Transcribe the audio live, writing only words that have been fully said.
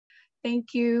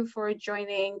Thank you for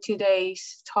joining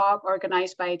today's talk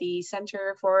organized by the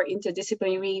Center for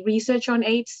Interdisciplinary Research on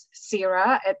AIDS,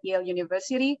 CIRA, at Yale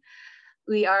University.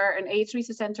 We are an AIDS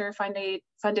research center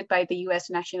funded by the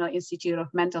US National Institute of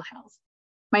Mental Health.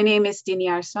 My name is Dini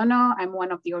Arsono. I'm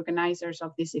one of the organizers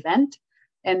of this event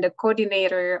and the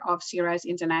coordinator of CIRA's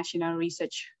International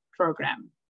Research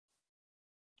Program.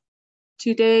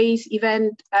 Today's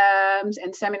event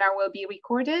and seminar will be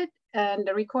recorded, and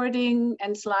the recording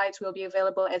and slides will be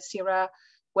available at CIRA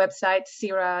website,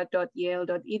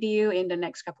 cira.yale.edu, in the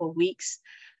next couple of weeks.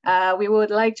 We would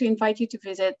like to invite you to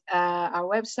visit our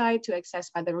website to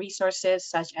access other resources,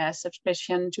 such as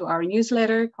subscription to our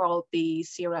newsletter called the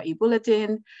CIRA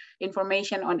e-Bulletin,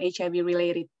 information on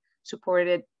HIV-related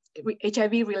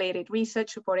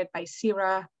research supported by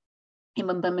CIRA,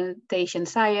 implementation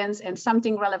science, and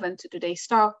something relevant to today's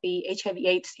talk, the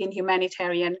HIV/AIDS in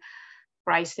Humanitarian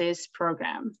Crisis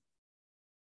program.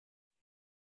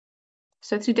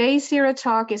 So today's CIRA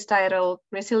talk is titled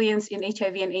Resilience in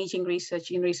HIV and Aging Research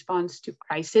in Response to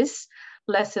Crisis,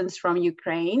 Lessons from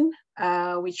Ukraine,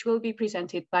 which will be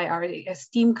presented by our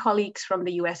esteemed colleagues from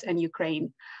the US and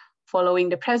Ukraine. Following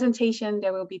the presentation,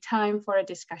 there will be time for a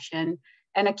discussion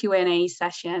and a Q&A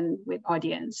session with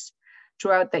audience.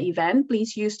 Throughout the event,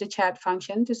 please use the chat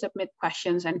function to submit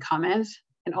questions and comments,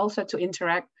 and also to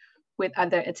interact with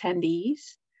other attendees.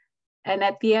 And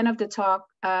at the end of the talk,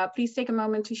 please take a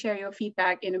moment to share your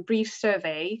feedback in a brief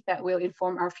survey that will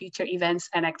inform our future events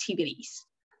and activities.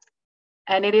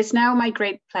 And it is now my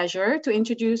great pleasure to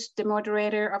introduce the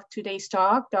moderator of today's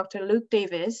talk, Dr. Luke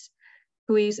Davis,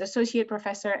 who is Associate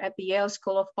Professor at the Yale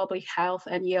School of Public Health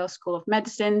and Yale School of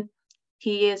Medicine.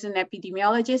 He is an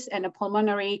epidemiologist and a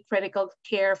pulmonary critical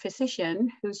care physician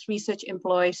whose research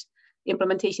employs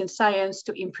implementation science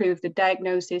to improve the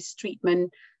diagnosis,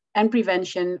 treatment, and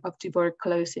prevention of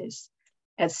tuberculosis.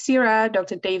 At CIRA,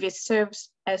 Dr. Davis serves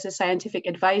as a scientific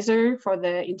advisor for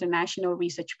the International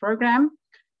Research Program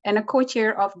and a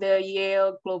co-chair of the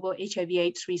Yale Global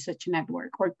HIV/AIDS Research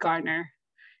Network, or Garner.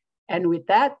 And with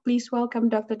that, please welcome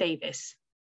Dr. Davis.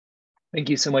 Thank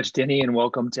you so much, Dini, and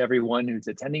welcome to everyone who's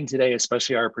attending today,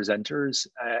 especially our presenters.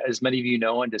 As many of you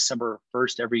know, on December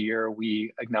 1st every year,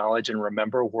 we acknowledge and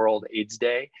remember World AIDS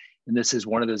Day. And this is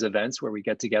one of those events where we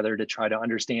get together to try to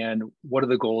understand what are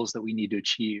the goals that we need to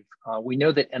achieve. We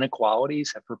know that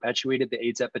inequalities have perpetuated the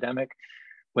AIDS epidemic,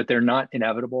 but they're not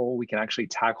inevitable. We can actually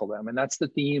tackle them. And that's the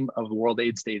theme of World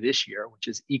AIDS Day this year, which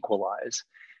is equalize,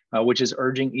 which is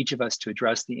urging each of us to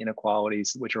address the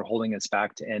inequalities which are holding us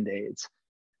back to end AIDS.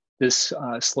 This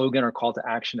slogan or call to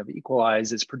action of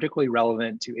equalize is particularly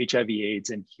relevant to HIV/AIDS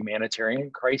and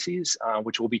humanitarian crises,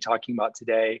 which we'll be talking about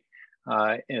today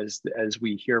as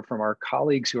we hear from our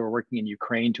colleagues who are working in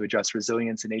Ukraine to address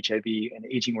resilience in HIV and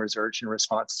aging research in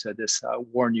response to this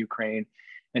war in Ukraine,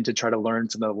 and to try to learn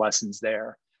some of the lessons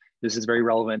there. This is very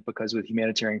relevant because with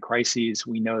humanitarian crises,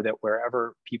 we know that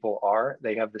wherever people are,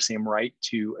 they have the same right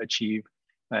to achieve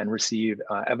and receive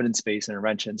evidence-based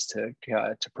interventions to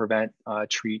prevent,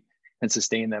 treat, and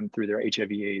sustain them through their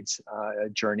HIV/AIDS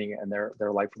journey and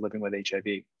their life living with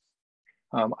HIV.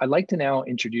 I'd like to now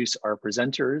introduce our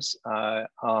presenters.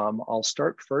 I'll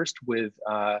start first with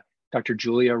Dr.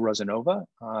 Julia Rozanova.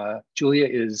 Julia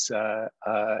is a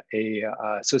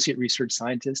associate research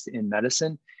scientist in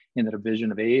medicine in the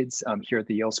Division of AIDS here at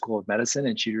the Yale School of Medicine,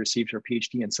 and she received her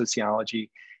PhD in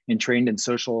sociology and trained in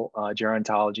social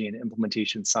gerontology and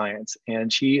implementation science.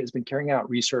 And she has been carrying out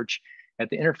research at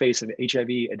the interface of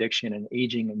HIV addiction and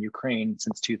aging in Ukraine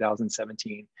since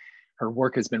 2017. Her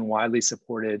work has been widely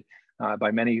supported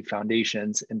by many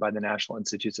foundations and by the National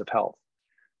Institutes of Health.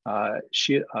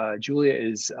 Julia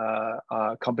is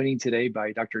accompanied today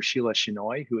by Dr. Sheila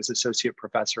Shenoy, who is Associate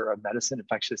Professor of Medicine,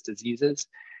 Infectious Diseases.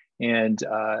 And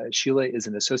Sheila is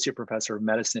an Associate Professor of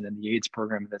Medicine in the AIDS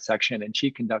program in the section, and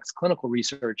she conducts clinical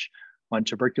research on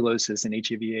tuberculosis and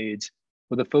HIV/AIDS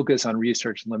with a focus on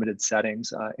research in limited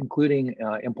settings, including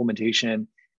implementation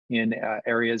in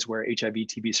areas where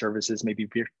HIV/TB services may be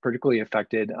particularly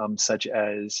affected, such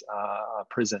as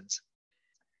prisons.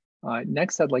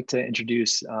 Next, I'd like to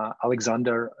introduce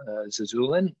Alexander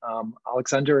Zazulin.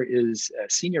 Alexander is a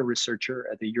senior researcher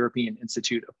at the European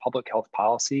Institute of Public Health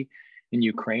Policy in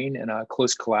Ukraine and a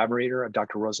close collaborator of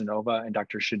Dr. Rozanova and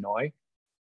Dr. Shenoy.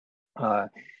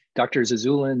 Dr.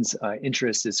 Zazulin's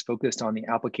interest is focused on the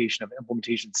application of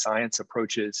implementation science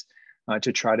approaches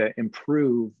to try to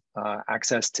improve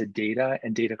access to data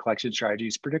and data collection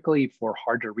strategies, particularly for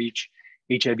hard to reach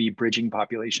HIV bridging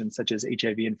populations, such as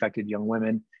HIV infected young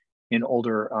women and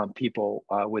older people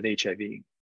with HIV.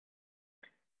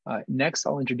 Next,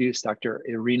 I'll introduce Dr.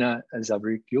 Irina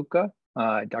Zavryuka.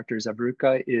 Dr.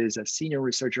 Zabruka is a senior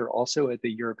researcher also at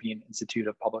the European Institute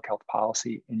of Public Health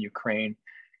Policy in Ukraine.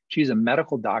 She's a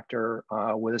medical doctor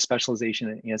with a specialization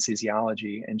in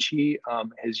anesthesiology, and she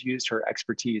has used her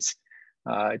expertise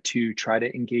to try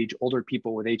to engage older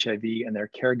people with HIV and their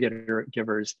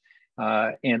caregivers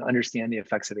and understand the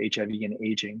effects of HIV and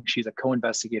aging. She's a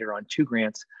co-investigator on 2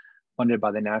 grants funded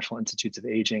by the National Institutes of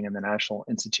Aging and the National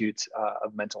Institutes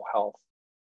of Mental Health.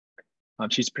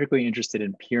 She's particularly interested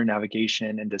in peer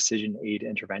navigation and decision aid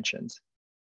interventions.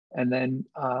 And then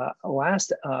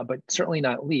last, but certainly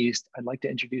not least, I'd like to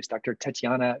introduce Dr.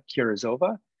 Tatiana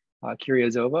Kyryazova.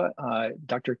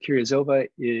 Dr. Kyryazova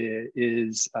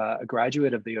is a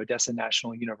graduate of the Odessa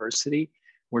National University,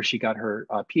 where she got her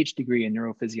PhD degree in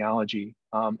neurophysiology.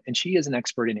 And she is an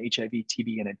expert in HIV,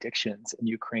 TB, and addictions in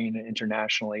Ukraine and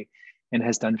internationally, and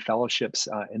has done fellowships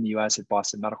in the US at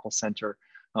Boston Medical Center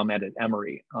and at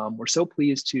Emory. We're so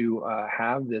pleased to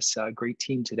have this great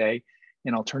team today,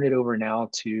 and I'll turn it over now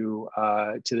to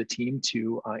the team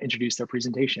to introduce their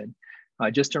presentation.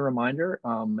 Just a reminder,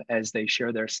 as they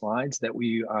share their slides, that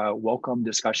we welcome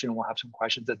discussion. We'll have some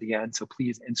questions at the end, so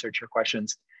please insert your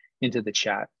questions into the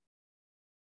chat.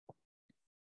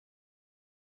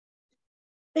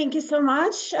 Thank you so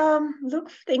much, Luke.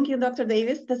 Thank you, Dr.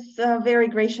 Davis. That's a very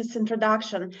gracious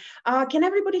introduction. Can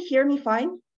everybody hear me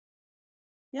fine?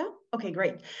 Yeah, okay,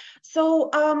 great. So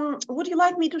would you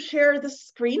like me to share the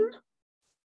screen?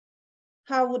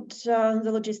 How would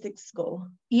the logistics go?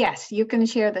 Yes, you can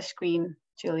share the screen,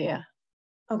 Julia.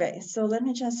 Okay, so let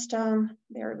me just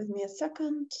bear with me a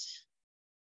second.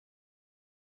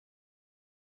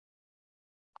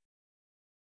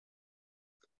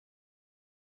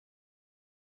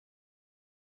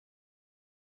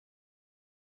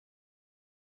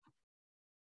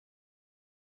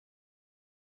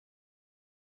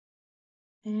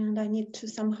 And I need to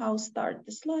somehow start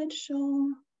the slideshow.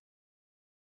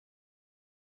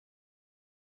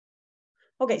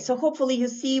 Okay, so hopefully you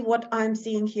see what I'm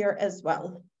seeing here as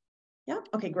well. Yeah,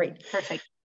 okay, great. Perfect.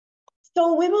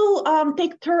 So we will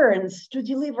take turns to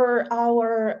deliver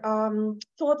our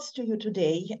thoughts to you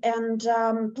today. And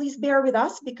please bear with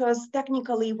us, because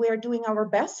technically we're doing our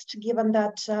best, given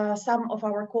that some of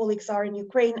our colleagues are in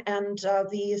Ukraine and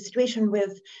the situation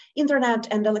with internet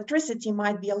and electricity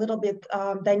might be a little bit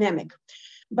dynamic.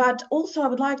 But also I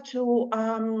would like to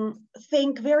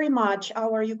thank very much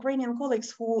our Ukrainian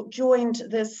colleagues who joined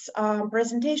this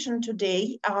presentation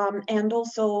today, and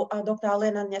also Dr.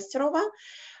 Alena Nesterova,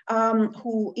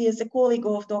 who is a colleague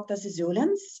of Dr.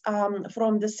 Zizulin's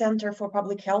from the Center for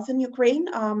Public Health in Ukraine.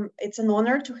 It's an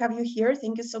honor to have you here.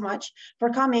 Thank you so much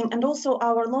for coming. And also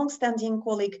our longstanding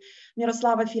colleague,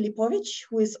 Miroslava Filipovich,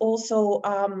 who is also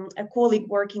a colleague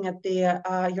working at the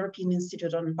European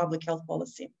Institute on Public Health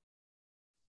Policy.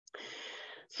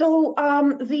 So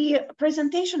the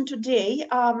presentation today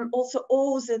also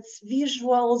owes its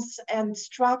visuals and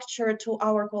structure to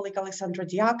our colleague Alexandra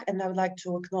Diak, and I would like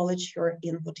to acknowledge her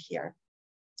input here.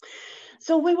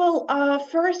 So we will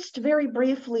first very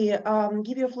briefly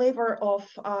give you a flavor of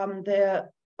the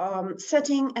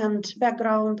setting and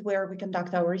background where we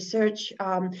conduct our research.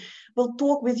 We'll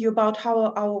talk with you about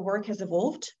how our work has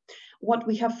evolved, what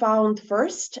we have found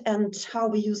first, and how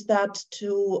we use that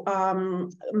to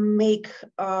make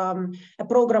a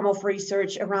program of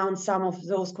research around some of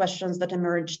those questions that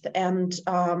emerged, and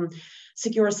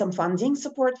secure some funding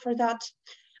support for that.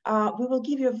 We will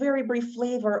give you a very brief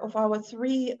flavor of our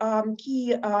 3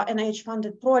 key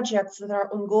NIH-funded projects that are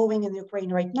ongoing in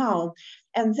Ukraine right now.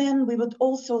 And then we would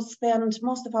also spend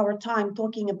most of our time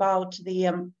talking about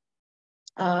the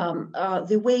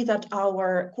way that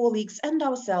our colleagues and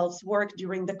ourselves worked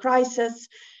during the crisis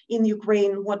in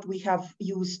Ukraine, what we have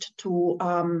used to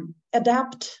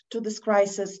adapt to this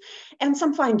crisis, and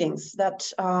some findings that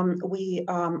we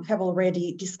have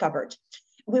already discovered.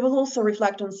 We will also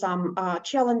reflect on some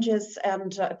challenges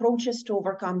and approaches to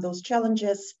overcome those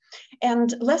challenges,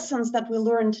 and lessons that we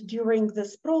learned during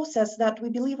this process that we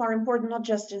believe are important not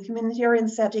just in humanitarian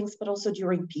settings, but also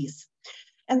during peace.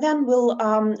 And then we'll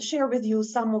share with you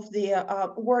some of the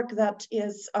work that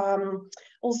is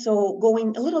also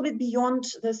going a little bit beyond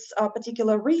this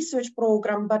particular research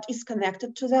program, but is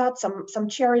connected to that, some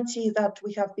charity that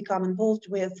we have become involved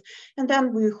with. And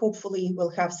then we hopefully will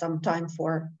have some time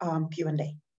for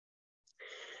Q&A.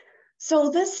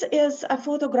 So this is a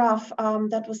photograph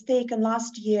that was taken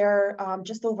last year,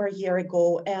 just over a year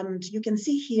ago. And you can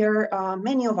see here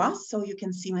many of us. So you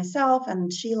can see myself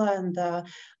and Sheila and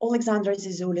Alexander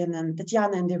Zizulin and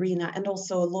Tatiana and Irina, and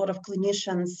also a lot of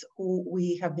clinicians who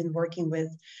we have been working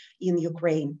with in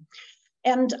Ukraine.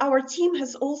 And our team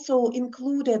has also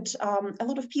included a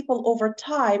lot of people over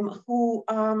time who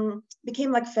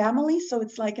became like family. So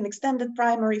it's like an extended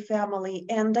primary family.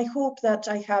 And I hope that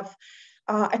I have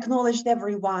acknowledged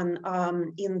everyone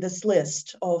in this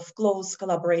list of close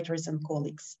collaborators and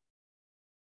colleagues.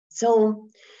 So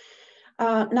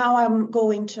now I'm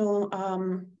going to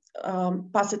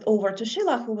pass it over to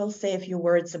Sheila, who will say a few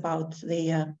words about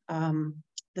the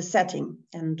setting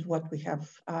and what we have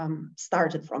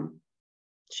started from.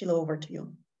 Sheila, over to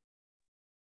you.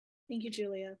 Thank you,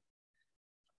 Julia.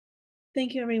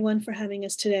 Thank you, everyone, for having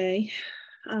us today.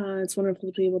 It's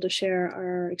wonderful to be able to share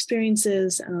our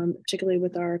experiences, particularly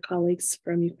with our colleagues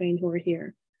from Ukraine who are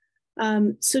here.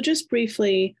 So just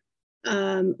briefly,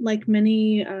 like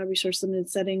many resource-limited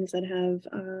settings that have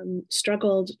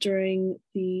struggled during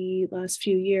the last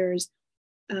few years,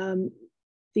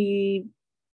 the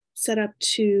setup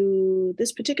to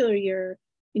this particular year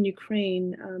in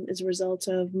Ukraine is a result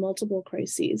of multiple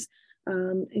crises,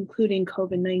 including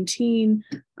COVID-19,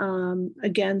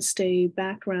 against a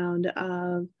background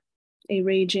of a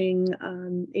raging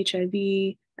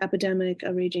HIV epidemic,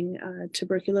 a raging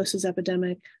tuberculosis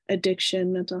epidemic,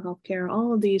 addiction, mental health care,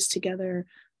 all of these together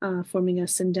forming a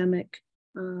syndemic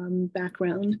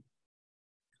background.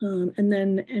 And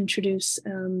then introduce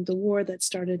the war that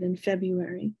started in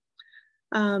February.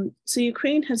 So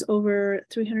Ukraine has over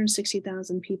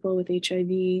 360,000 people with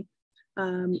HIV.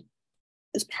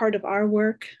 As part of our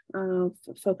work,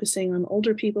 focusing on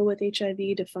older people with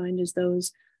HIV, defined as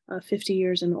those 50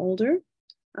 years and older.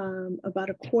 About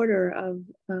a quarter of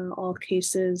all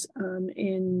cases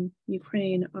in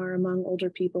Ukraine are among older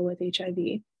people with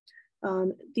HIV.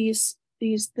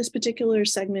 This particular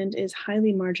segment is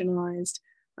highly marginalized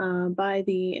by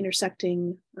the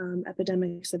intersecting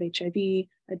epidemics of HIV,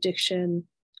 addiction,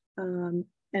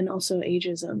 and also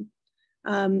ageism.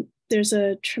 There's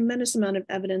a tremendous amount of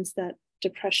evidence that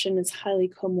depression is highly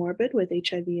comorbid with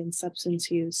HIV and substance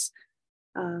use.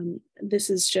 This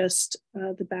is just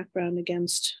the background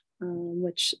against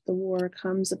which the war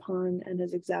comes upon and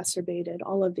has exacerbated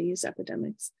all of these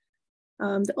epidemics.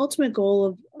 The ultimate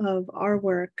goal of our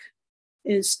work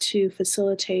is to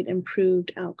facilitate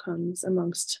improved outcomes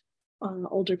amongst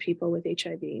older people with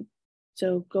HIV.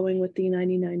 So going with the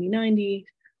 90-90-90,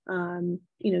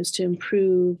 is to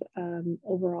improve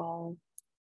overall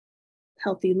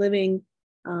healthy living.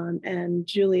 And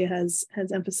Julia has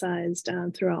emphasized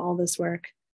throughout all this work,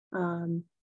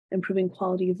 improving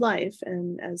quality of life,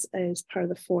 and as part of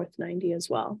the fourth 90 as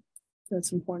well. So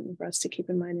that's important for us to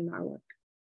keep in mind in our work.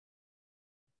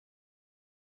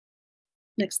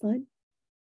 Next slide.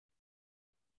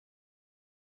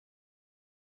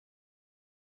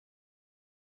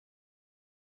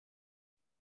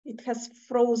 It has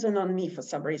frozen on me for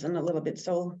some reason a little bit,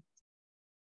 so.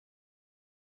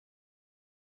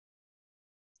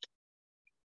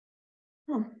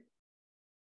 Oh.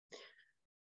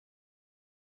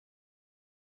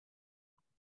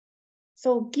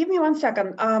 So give me 1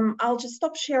 second. I'll just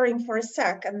stop sharing for a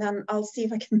sec and then I'll see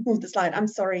if I can move the slide. I'm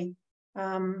sorry.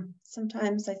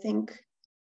 Sometimes I think.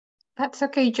 That's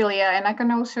okay, Julia. And I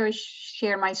can also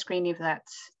share my screen if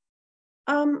that's.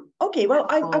 Okay, well,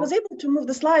 I was able to move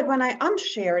the slide when I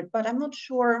unshared, but I'm not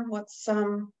sure what's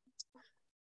sort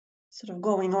of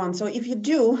going on. So if you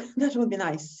do, that would be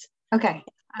nice. Okay.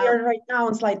 We're right now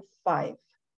on slide 5.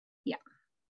 Yeah.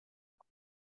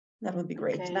 That would be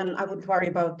great. Okay. Then I wouldn't worry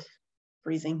about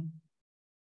freezing.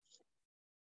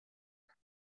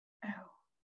 Oh.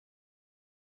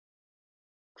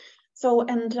 So,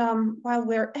 and while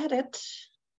we're at it,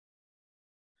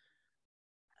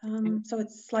 so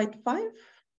it's slide 5?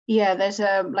 Yeah, there's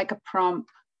a prompt.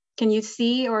 Can you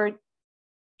see, or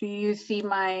do you see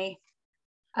my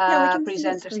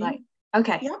presenter slide?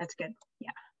 Okay, yeah. That's good.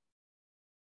 Yeah.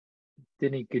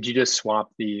 Denny, could you just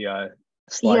swap the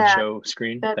slideshow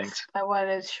screen? Thanks. I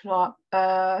wanted to swap.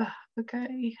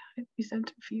 Okay, I present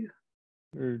a few.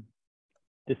 Or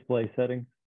display settings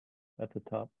at the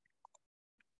top.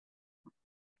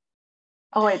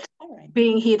 Oh, it's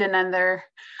being hidden under.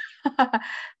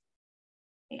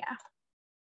 Yeah.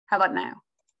 How about now?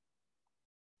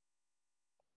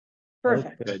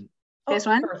 Perfect. Good. This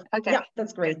one? Perfect. Okay. Yeah,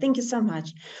 that's great. Thank you so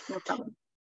much. No problem.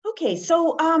 Okay,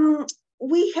 so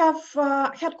we have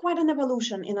had quite an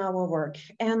evolution in our work.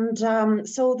 And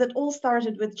so that all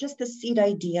started with just a seed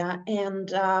idea. And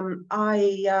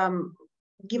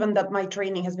given that my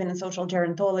training has been in social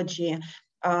gerontology,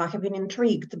 have been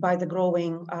intrigued by the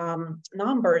growing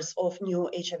numbers of new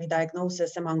HIV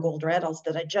diagnoses among older adults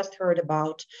that I just heard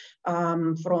about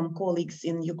from colleagues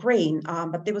in Ukraine,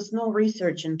 but there was no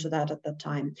research into that at the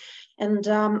time. And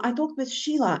I talked with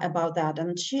Sheila about that,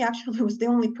 and she actually was the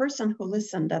only person who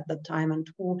listened at the time and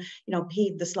who,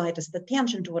 paid the slightest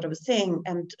attention to what I was saying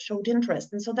and showed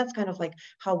interest. And so that's kind of like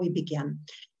how we began.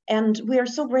 And we are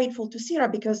so grateful to CIRA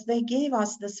because they gave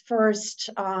us this first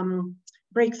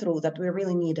breakthrough that we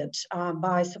really needed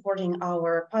by supporting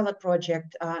our pilot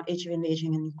project, HIV and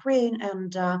Aging in Ukraine.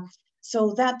 And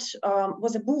so that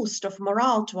was a boost of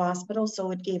morale to us, but also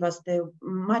it gave us the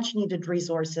much needed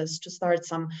resources to start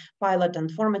some pilot and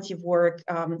formative work,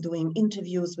 doing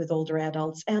interviews with older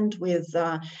adults and with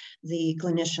the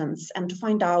clinicians, and to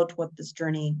find out what this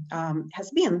journey has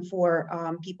been for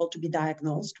people to be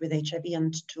diagnosed with HIV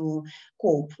and to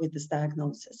cope with this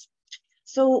diagnosis.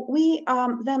 So we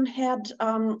then had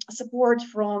support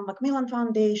from Macmillan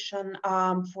Foundation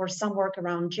for some work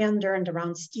around gender and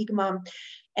around stigma.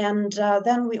 And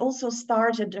then we also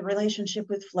started a relationship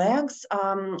with FLAGS,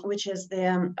 which is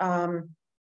the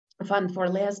Fund for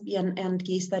Lesbian and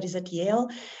Gay Studies at Yale.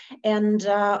 And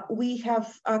we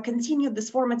have continued this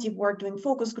formative work doing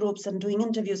focus groups and doing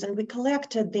interviews, and we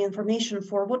collected the information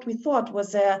for what we thought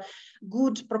was a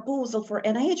good proposal for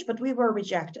NIH, but we were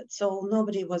rejected. So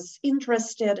nobody was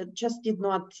interested, it just did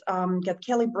not get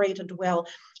calibrated well.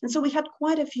 And so we had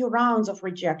quite a few rounds of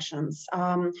rejections.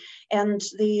 And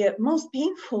the most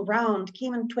painful round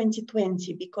came in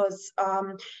 2020 because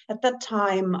at that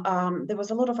time, there was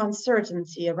a lot of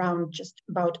uncertainty around just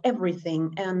about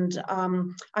everything. And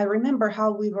I remember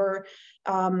how we were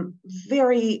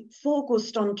very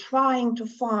focused on trying to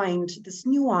find this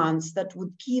nuance that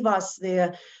would give us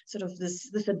the sort of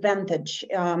this advantage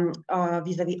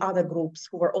vis-a-vis other groups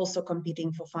who were also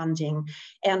competing for funding,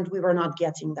 and we were not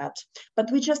getting that. But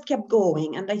we just kept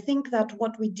going, and I think that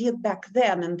what we did back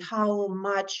then and how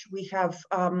much we have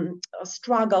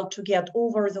struggled to get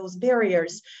over those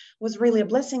barriers was really a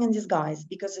blessing in disguise,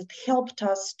 because it helped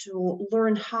us to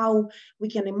learn how we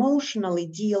can emotionally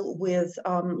deal with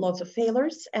lots of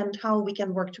failures and how we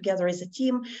can work together as a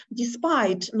team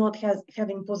despite not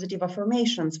having positive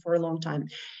affirmations for a long time.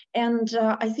 And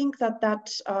I think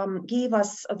that gave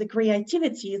us the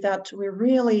creativity that we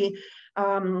really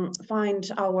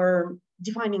find our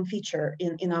defining feature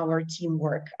in our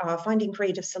teamwork, finding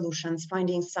creative solutions,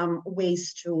 finding some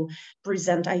ways to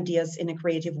present ideas in a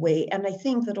creative way. And I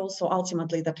think that also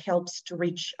ultimately that helps to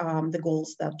reach the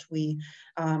goals that we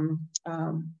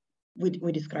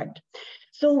described.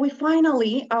 So we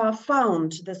finally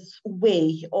found this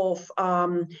way of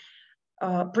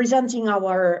presenting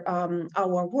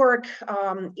our work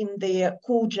in the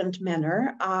cogent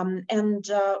manner, and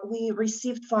we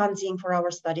received funding for our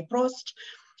study PROST.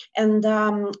 And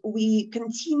we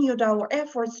continued our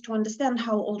efforts to understand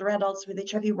how older adults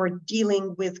with HIV were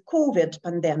dealing with COVID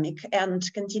pandemic, and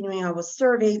continuing our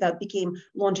survey that became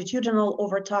longitudinal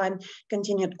over time,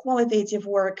 continued qualitative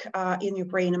work in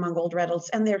Ukraine among older adults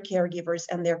and their caregivers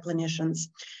and their clinicians.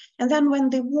 And then when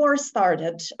the war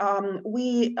started,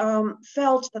 we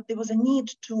felt that there was a need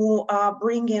to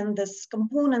bring in this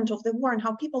component of the war and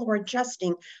how people were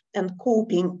adjusting and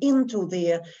coping into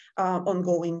the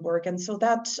ongoing work. And so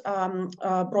that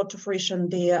brought to fruition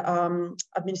the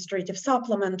administrative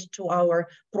supplement to our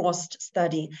PROST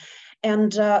study.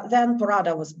 And then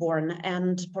PORADA was born,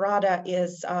 and PORADA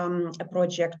is a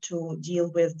project to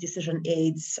deal with decision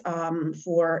aids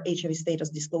for HIV status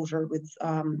disclosure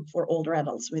for older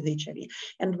adults with HIV.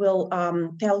 And we'll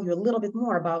tell you a little bit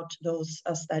more about those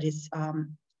studies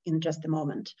in just a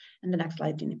moment. And the next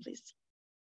slide, Dini, please.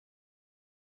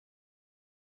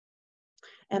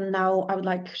 And now I would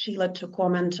like Sheila to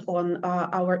comment on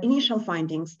our initial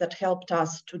findings that helped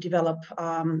us to develop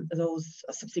those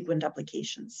subsequent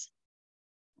applications.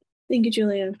 Thank you,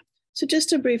 Julia. So just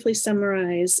to briefly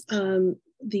summarize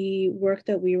the work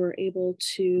that we were able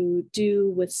to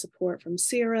do with support from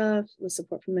CIRA, with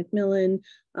support from Macmillan,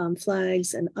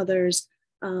 FLAGS, and others,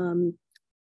 and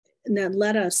that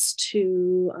led us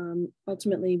to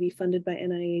ultimately be funded by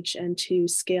NIH and to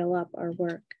scale up our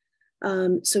work.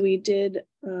 So we did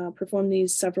perform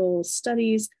these several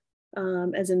studies,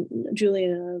 as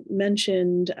Julia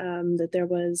mentioned, that there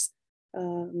was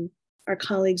our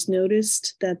colleagues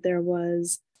noticed that there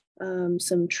was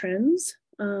some trends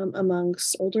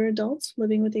amongst older adults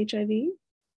living with HIV,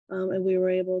 and we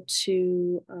were able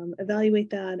to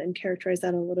evaluate that and characterize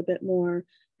that a little bit more,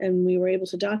 and we were able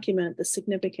to document the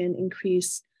significant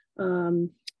increase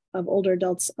of older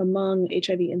adults among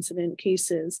HIV incident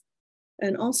cases.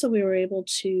 And also we were able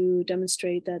to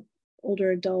demonstrate that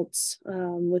older adults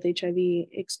with HIV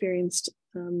experienced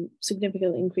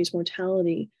significantly increased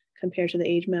mortality compared to the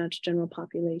age-matched general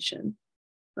population.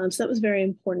 So that was a very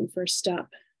important first step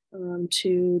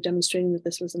to demonstrating that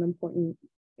this was an important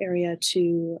area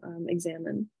to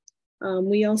examine.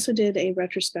 We also did a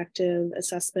retrospective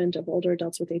assessment of older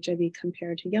adults with HIV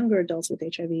compared to younger adults with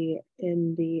HIV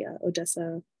in the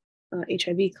Odessa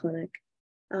HIV clinic.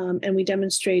 And we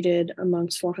demonstrated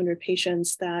amongst 400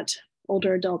 patients that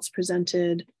older adults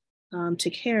presented to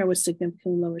care with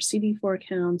significantly lower CD4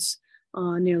 counts.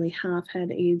 Nearly half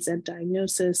had AIDS at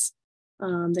diagnosis.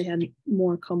 They had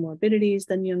more comorbidities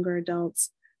than younger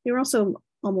adults. They were also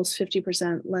almost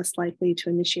 50% less likely to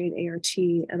initiate ART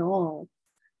at all,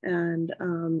 and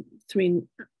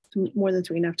more than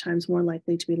 3.5 times more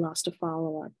likely to be lost to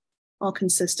follow-up, all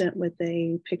consistent with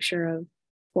a picture of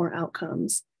poor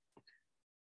outcomes.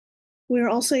 We were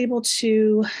also able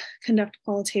to conduct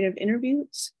qualitative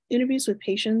interviews with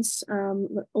patients,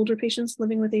 older patients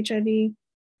living with HIV,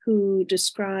 who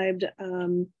described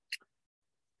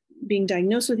being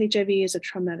diagnosed with HIV as a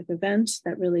traumatic event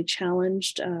that really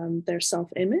challenged their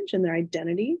self-image and their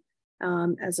identity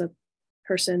as a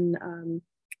person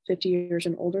 50 years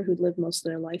and older who'd lived most of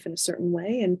their life in a certain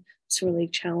way, and it's really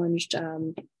challenged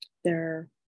their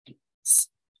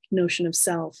notion of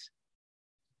self.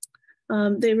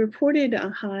 They reported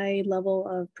a high level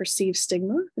of perceived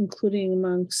stigma, including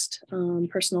amongst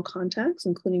personal contacts,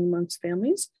 including amongst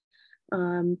families,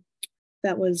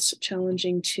 that was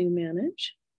challenging to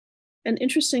manage. And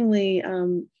interestingly,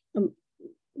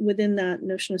 within that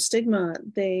notion of stigma,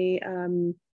 they,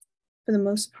 for the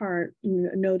most part,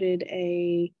 noted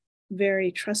a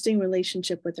very trusting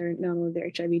relationship with their, not only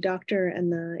their HIV doctor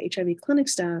and the HIV clinic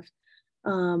staff,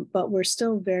 but were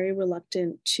still very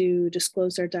reluctant to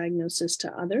disclose their diagnosis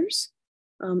to others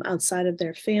outside of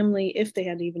their family, if they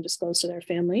had even disclosed to their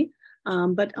family,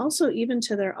 but also even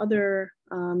to their other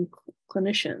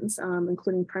clinicians,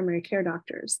 including primary care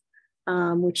doctors,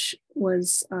 which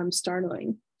was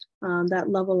startling. That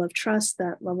level of trust,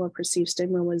 that level of perceived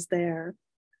stigma was there.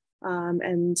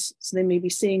 And so they may be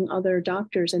seeing other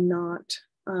doctors and not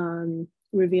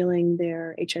revealing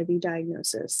their HIV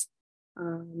diagnosis.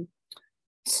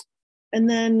 And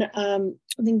then I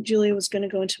think Julia was going to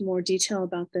go into more detail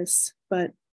about this,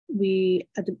 but we,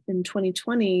 in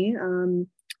 2020,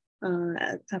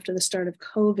 after the start of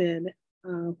COVID,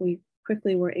 we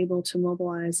quickly were able to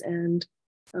mobilize and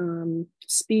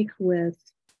speak with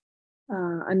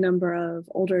a number of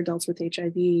older adults with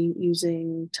HIV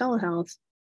using telehealth,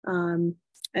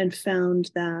 and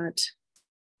found that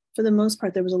for the most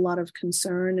part, there was a lot of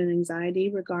concern and anxiety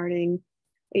regarding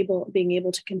being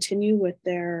able to continue with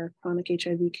their chronic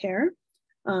HIV care.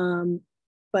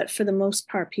 But for the most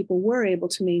part, people were able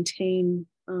to maintain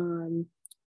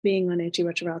being on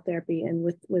antiretroviral therapy and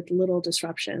with little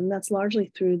disruption. And that's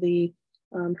largely through the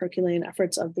Herculean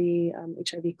efforts of the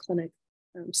HIV clinic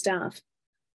staff.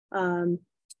 And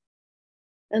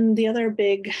the other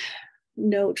big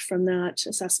note from that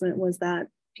assessment was that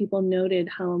people noted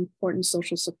how important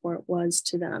social support was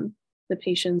to them. The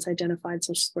patients identified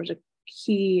social support as a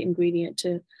key ingredient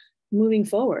to moving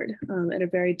forward at a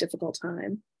very difficult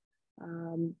time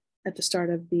at the start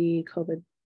of the COVID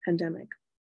pandemic.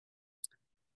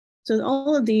 So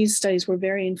all of these studies were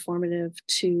very informative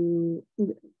to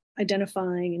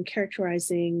identifying and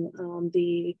characterizing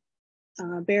the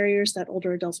barriers that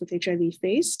older adults with HIV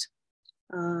faced,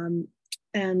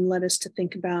 and led us to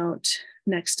think about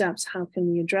next steps. How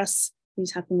can we address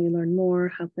these? How can we learn more?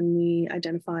 How can we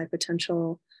identify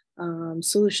potential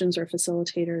solutions or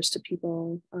facilitators to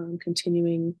people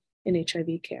continuing in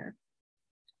HIV care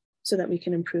so that we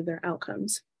can improve their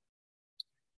outcomes?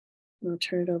 And I'll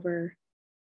turn it over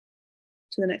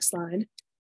to the next slide.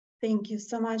 Thank you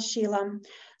so much, Sheila.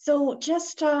 So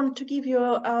just to give you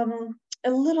a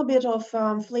little bit of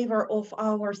flavor of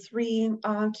our three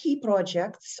key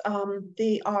projects,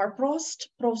 they are PROST,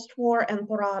 PROST-4, and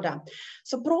PORADA.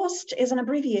 So PROST is an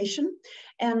abbreviation,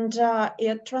 and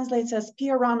it translates as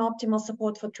peer-run optimal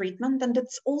support for treatment, and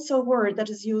it's also a word that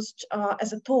is used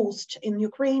as a toast in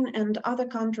Ukraine and other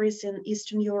countries in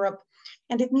Eastern Europe,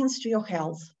 and it means to your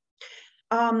health.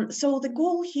 So the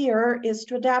goal here is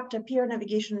to adapt a peer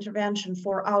navigation intervention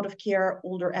for out-of-care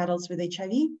older adults with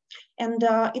HIV. And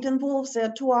it involves a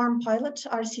 2-arm pilot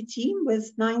RCT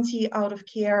with 90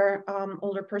 out-of-care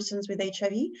older persons with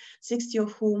HIV, 60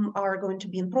 of whom are going to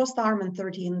be in PROST arm and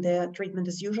 30 in the treatment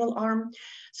as usual arm.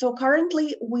 So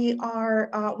currently we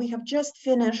have just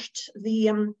finished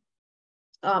the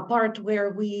part where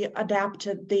we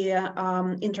adapted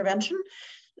the intervention.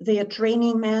 The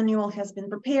training manual has been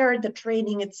prepared. The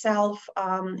training itself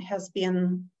has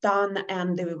been done,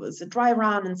 and there was a dry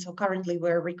run. And so currently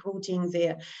we're recruiting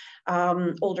the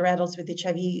older adults with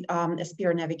HIV as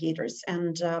peer navigators.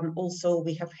 And also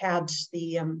we have had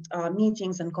the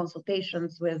meetings and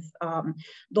consultations with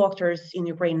doctors in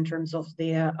Ukraine in terms of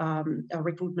the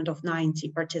recruitment of 90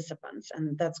 participants.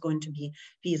 And that's going to be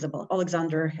feasible.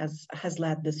 Alexander has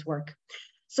led this work.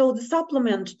 So the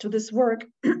supplement to this work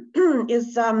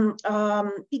is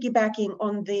piggybacking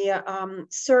on the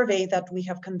survey that we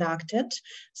have conducted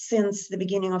since the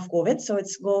beginning of COVID. So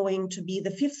it's going to be the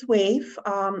 5th wave,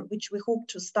 which we hope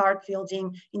to start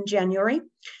fielding in January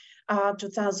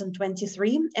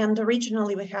 2023. And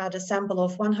originally we had a sample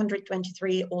of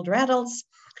 123 older adults.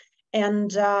 And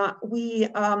we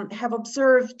have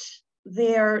observed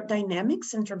their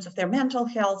dynamics in terms of their mental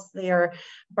health, their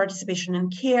participation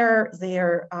in care,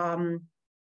 their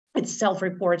it's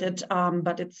self-reported,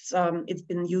 but it's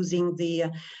been using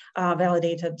the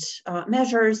validated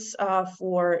measures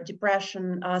for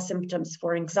depression symptoms,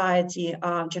 for anxiety,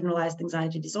 generalized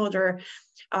anxiety disorder,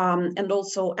 and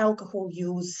also alcohol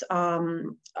use,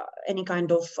 any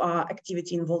kind of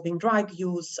activity involving drug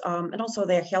use, and also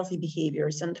their healthy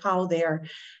behaviors and how they're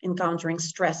encountering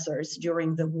stressors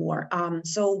during the war.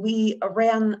 So we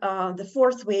ran the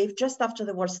 4th wave just after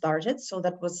the war started. So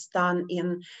that was done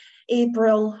in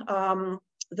April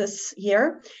this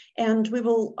year, and we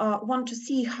will want to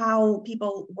see how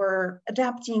people were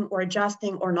adapting or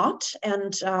adjusting or not,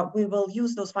 and we will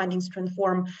use those findings to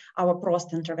inform our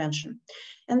post intervention.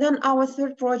 And then our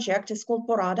 3rd project is called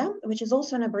PORADA, which is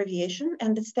also an abbreviation,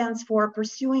 and it stands for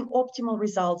Pursuing Optimal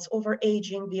Results Over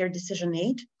Aging via Decision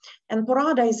Aid. And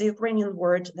PORADA is a Ukrainian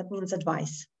word that means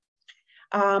advice.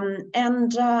 The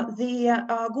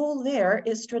goal there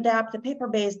is to adapt a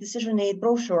paper-based decision aid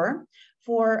brochure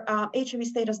for HIV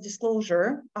status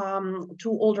disclosure to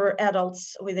older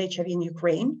adults with HIV in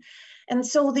Ukraine. And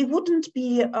so they wouldn't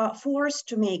be forced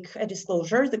to make a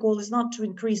disclosure. The goal is not to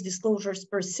increase disclosures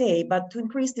per se, but to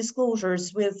increase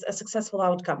disclosures with a successful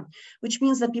outcome, which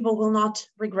means that people will not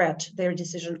regret their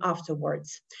decision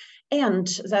afterwards. And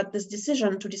that this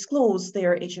decision to disclose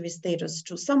their HIV status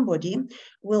to somebody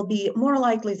will be more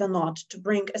likely than not to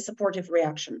bring a supportive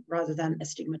reaction rather than a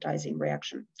stigmatizing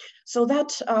reaction. So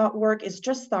that work is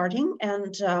just starting,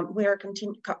 and we are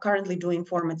currently doing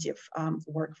formative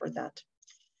work for that.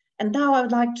 And now I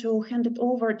would like to hand it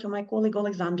over to my colleague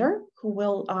Alexander, who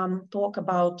will talk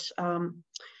about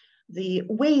the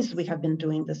ways we have been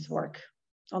doing this work.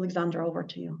 Alexander, over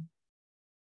to you.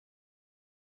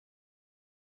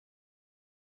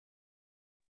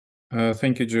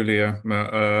 Thank you, Julia.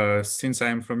 Since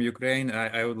I'm from Ukraine,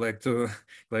 I would like to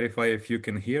clarify if you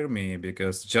can hear me,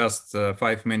 because just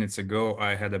 5 minutes ago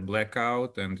I had a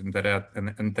blackout and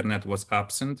internet was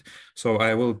absent. So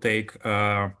I will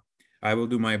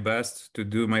do my best to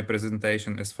do my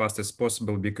presentation as fast as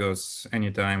possible, because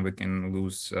anytime we can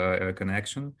lose a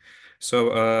connection.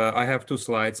 So I have 2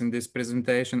 slides in this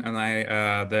presentation, and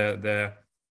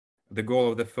the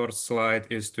goal of the first slide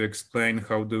is to explain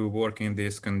how do we work in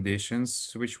these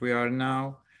conditions which we are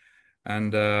now.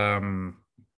 And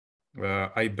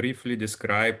I briefly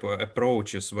describe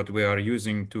approaches what we are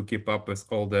using to keep up with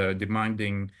all the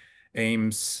demanding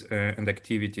aims and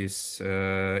activities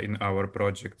in our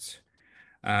projects.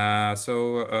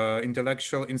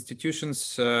 Intellectual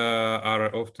institutions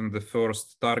are often the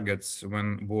first targets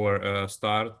when war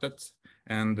started,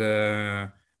 and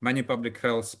many public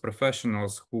health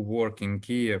professionals who work in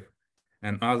Kiev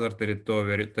and other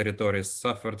territories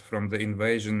suffered from the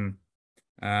invasion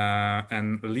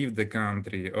and leave the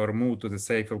country or move to the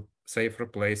safer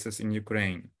places in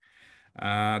Ukraine.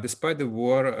 Despite the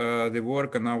war, the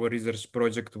work on our research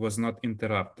project was not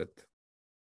interrupted.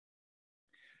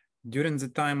 During the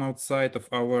time outside of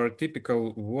our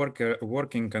typical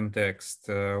working context,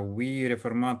 we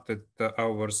reformatted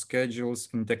our schedules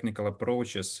and technical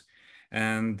approaches,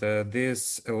 and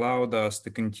this allowed us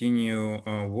to continue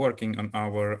working on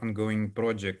our ongoing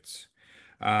projects.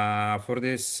 For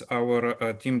this,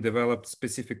 our team developed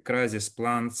specific crisis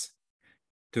plans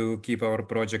to keep our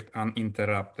project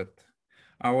uninterrupted.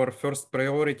 Our first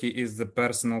priority is the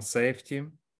personal safety,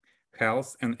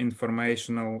 health, and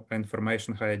information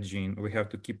hygiene. We have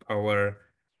to keep our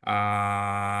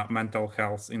mental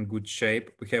health in good shape.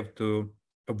 We have to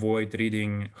avoid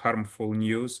reading harmful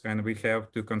news, and we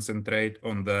have to concentrate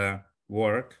on the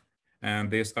work.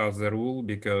 And this as the rule,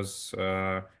 because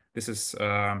this is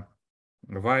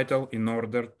vital in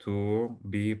order to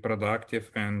be productive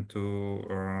and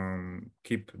to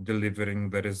keep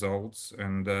delivering the results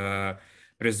and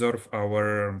preserve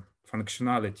our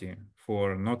functionality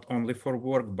for not only for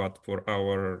work, but for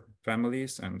our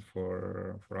families and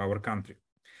for our country.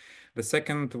 The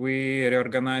second, we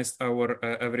reorganized our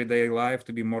everyday life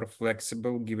to be more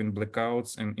flexible, given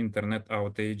blackouts and internet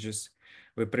outages.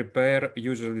 We prepare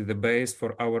usually the base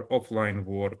for our offline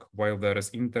work while there is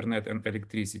internet and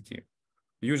electricity.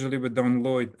 Usually we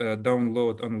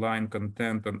download online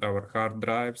content on our hard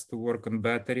drives to work on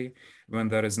battery when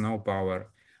there is no power.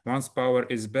 Once power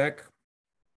is back,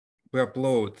 we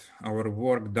upload our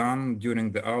work done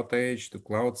during the outage to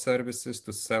cloud services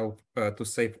to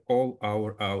save all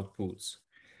our outputs.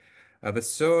 The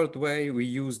third way, we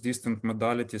use distant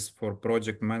modalities for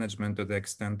project management to the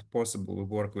extent possible. We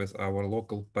work with our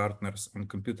local partners on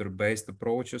computer-based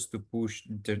approaches to push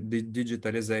the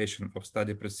digitalization of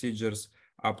study procedures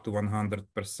up to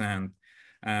 100%.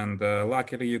 And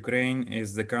luckily, Ukraine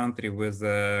is the country with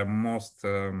the most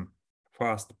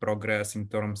fast progress in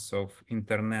terms of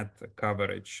internet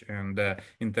coverage. And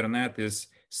internet is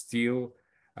still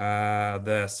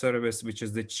the service which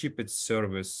is the cheapest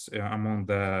service among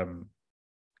the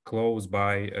close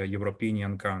by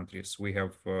European countries. We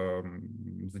have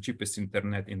the cheapest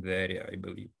internet in the area, I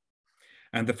believe,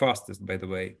 and the fastest, by the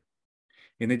way.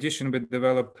 In addition, we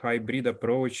developed hybrid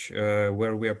approach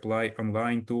where we apply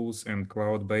online tools and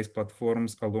cloud-based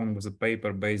platforms along with the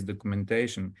paper-based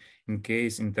documentation in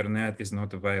case internet is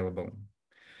not available.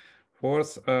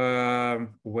 Fourth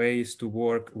way to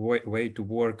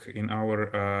work in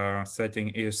our setting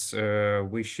is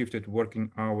we shifted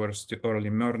working hours to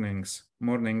early mornings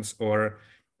or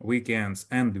weekends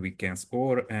when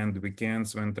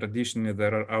traditionally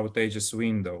there are outages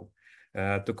window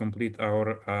to complete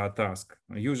our tasks.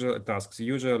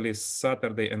 Usually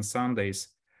Saturday and Sundays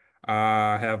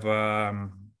have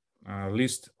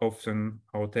least often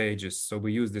outages, so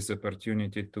we use this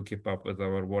opportunity to keep up with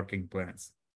our working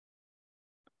plans.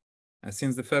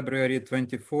 Since the February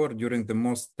 24, during the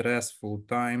most stressful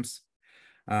times,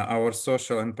 our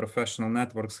social and professional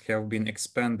networks have been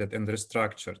expanded and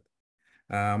restructured.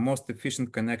 Most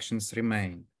efficient connections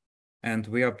remain, and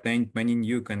we obtained many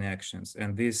new connections,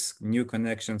 and these new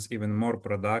connections even more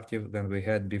productive than we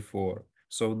had before.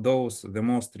 So those, the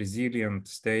most resilient,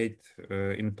 stayed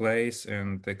in place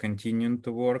and continue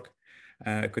to work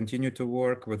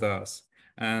with us.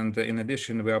 And in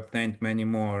addition, we obtained many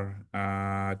more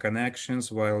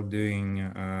connections while doing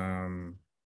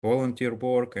volunteer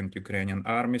work and Ukrainian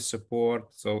army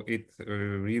support. So it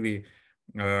really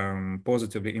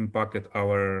positively impacted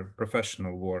our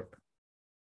professional work.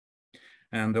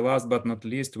 And the last but not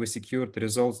least, we secured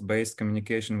results-based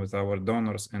communication with our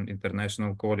donors and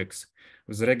international colleagues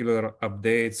with regular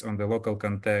updates on the local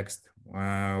context,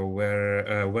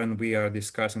 when we are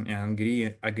discussing and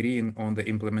agreeing on the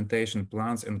implementation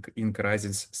plans in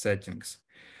crisis settings.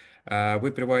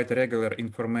 We provide regular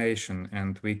information,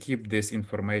 and we keep this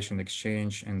information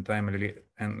exchange and timely,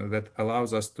 and that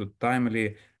allows us to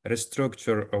timely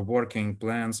restructure our working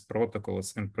plans,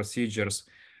 protocols, and procedures,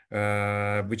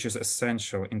 which is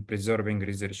essential in preserving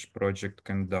research project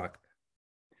conduct.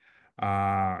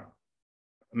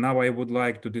 Now I would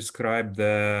like to describe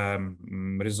the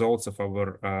results of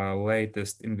our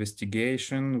latest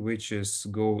investigation, which is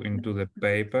go into the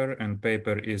paper, and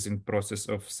paper is in process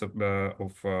of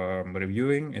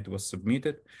reviewing. It was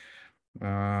submitted.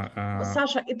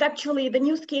 Sasha, it actually, the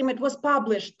news came, it was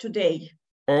published today.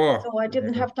 Oh, so I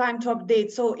didn't have time to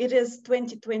update. So it is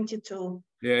 2022.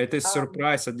 Yeah, it is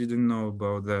surprise. I didn't know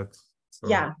about that. So.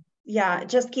 Yeah, it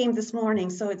just came this morning,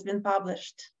 so it's been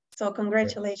published. So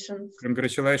congratulations.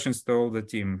 Congratulations to all the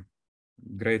team.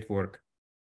 Great work.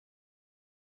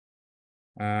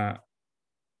 I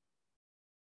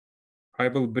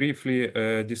will briefly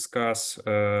discuss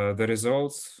the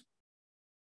results.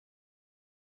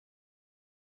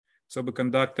 So we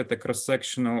conducted a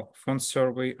cross-sectional phone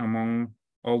survey among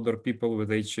older people with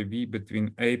HIV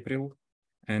between April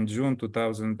and June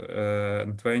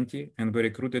 2020, and we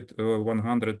recruited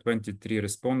 123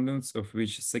 respondents, of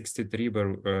which 63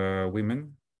 were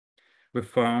women. We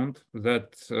found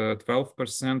that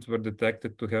 12% were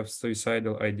detected to have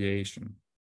suicidal ideation.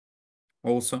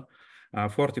 Also,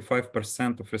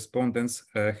 45% of respondents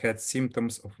had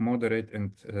symptoms of moderate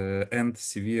and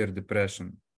severe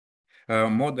depression.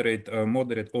 Moderate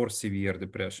or severe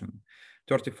depression.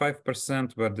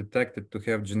 35% were detected to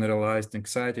have generalized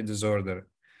anxiety disorder,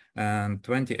 and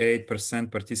 28%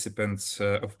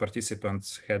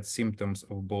 participants had symptoms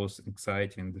of both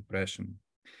anxiety and depression.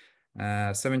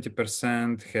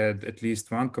 70% had at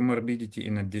least one comorbidity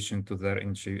in addition to their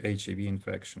HIV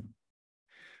infection.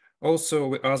 Also,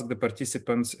 we asked the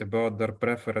participants about their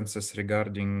preferences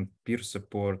regarding peer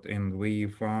support, and we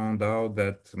found out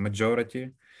that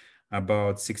majority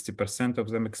About 60% of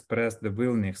them expressed the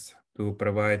willingness to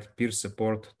provide peer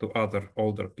support to other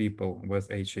older people with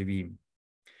HIV.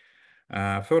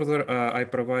 Further, I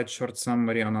provide short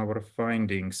summary on our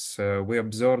findings. We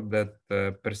observed that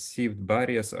perceived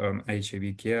barriers on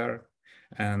HIV care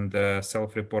and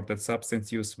self-reported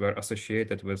substance use were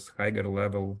associated with higher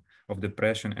level of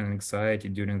depression and anxiety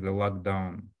during the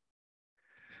lockdown.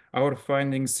 Our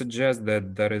findings suggest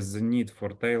that there is a need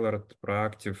for tailored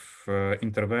proactive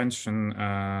intervention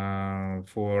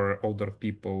for older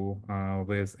people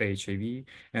with HIV,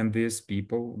 and these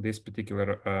people, this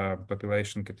particular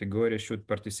population category, should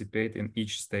participate in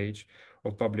each stage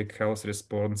of public health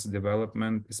response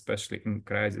development, especially in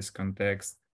crisis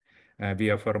context,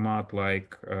 via format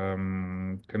like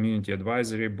community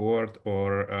advisory board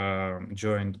or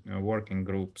joint working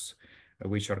groups,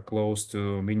 which are close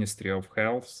to Ministry of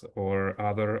Health or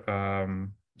other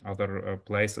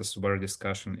places where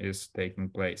discussion is taking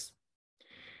place.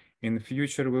 In the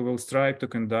future, we will strive to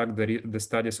conduct the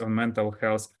studies on mental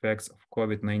health effects of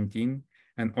COVID-19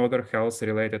 and other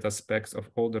health-related aspects of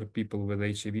older people with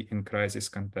HIV in crisis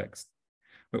context.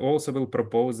 We also will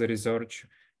propose the research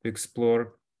to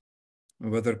explore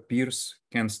whether peers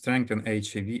can strengthen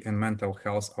HIV and mental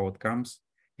health outcomes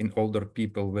in older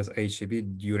people with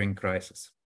HIV during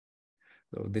crisis.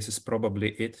 So this is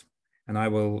probably it, and I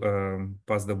will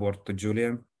pass the word to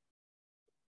Julia.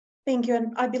 Thank you,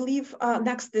 and I believe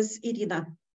next is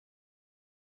Irina.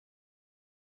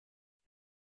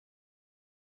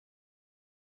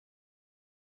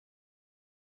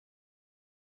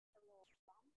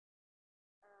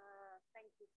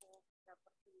 Thank you for the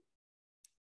opportunity.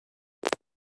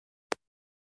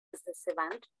 This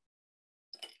event.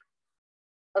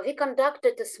 We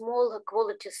conducted a small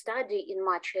quality study in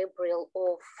March-April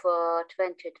of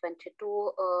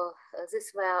 2022.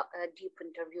 These were deep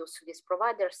interviews with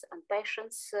providers and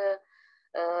patients,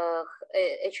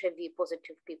 HIV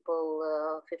positive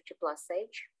people 50 plus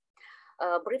age.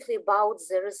 Briefly about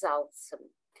the results.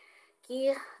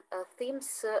 Key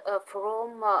themes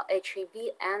from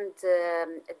HIV and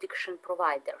addiction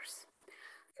providers.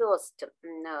 First,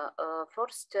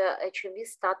 HIV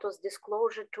status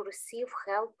disclosure to receive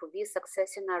help with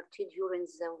accessing RT during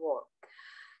the war.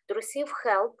 To receive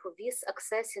help with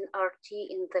accessing RT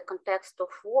in the context of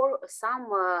war, some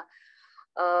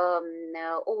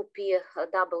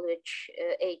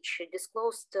OPWH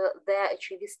disclosed their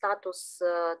HIV status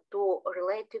to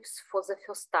relatives for the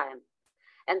first time,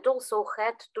 and also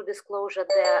had to disclose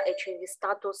their HIV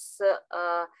status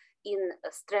in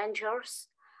strangers'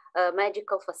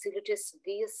 medical facilities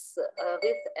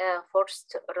with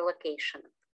forced relocation.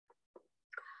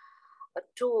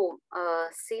 Two,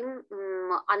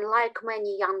 unlike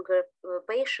many younger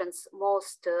patients,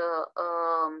 most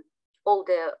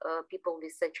older people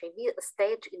with HIV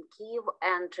stayed in Kyiv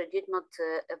and did not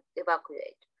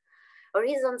evacuate.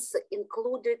 Reasons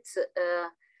included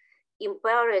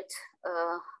impaired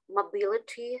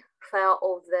mobility, fear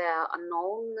of the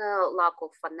unknown, lack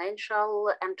of financial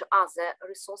and other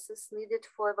resources needed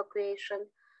for evacuation,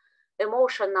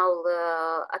 emotional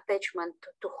attachment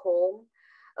to home,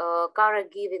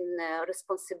 caregiving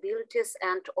responsibilities,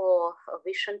 and or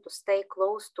vision to stay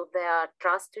close to their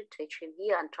trusted HIV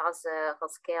and other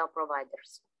healthcare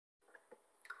providers.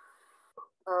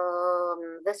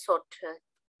 The third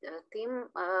theme,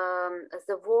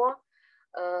 the war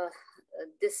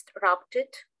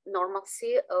disrupted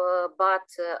normalcy,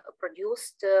 but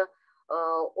produced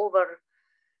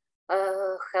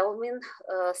overwhelming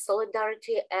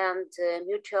solidarity and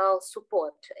mutual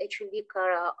support. HIV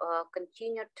care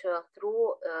continued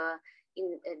through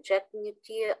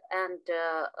ingenuity and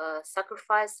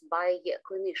sacrifice by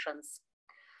clinicians.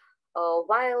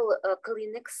 While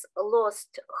clinics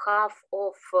lost half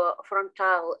of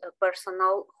frontline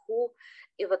personnel who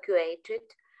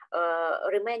evacuated,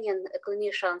 Romanian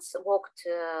clinicians worked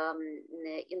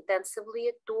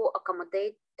intensively to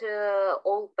accommodate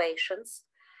all patients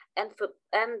and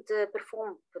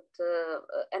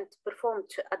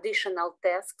performed additional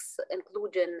tasks,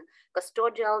 including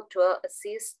custodial to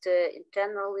assist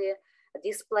internally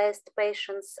displaced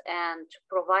patients and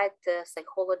provide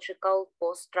psychological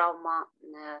post-trauma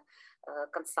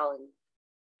counseling.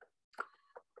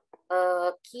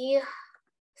 Key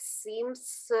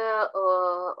themes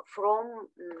from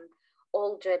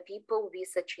older people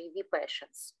with HIV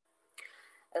patients.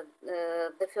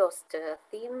 The first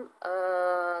theme,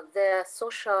 the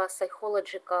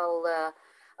social-psychological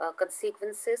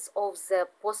consequences of the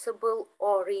possible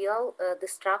or real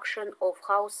destruction of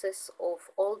houses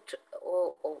of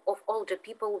older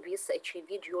people with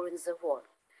HIV during the war.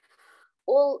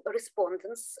 All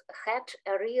respondents had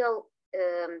a real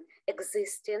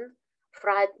existing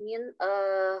frightening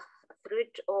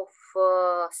threat of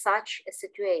such a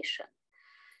situation.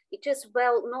 It is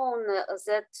well known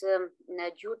that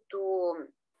due to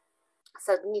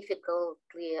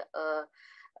significantly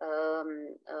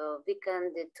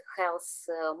weakened health,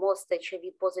 most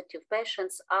HIV positive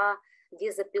patients are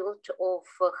disabled or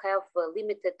have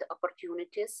limited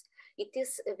opportunities. It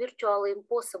is virtually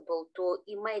impossible to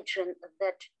imagine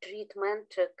that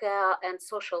treatment, care, and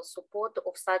social support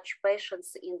of such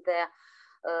patients in the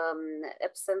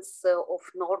absence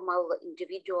of normal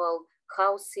individual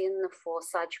housing for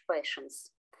such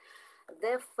patients.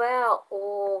 The fear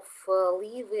of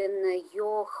leaving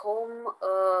your home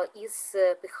is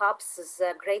perhaps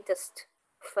the greatest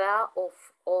fear of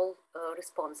all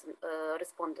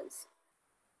respondents.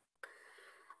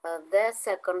 The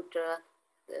second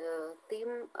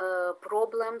theme,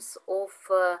 problems of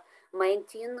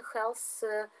maintaining health,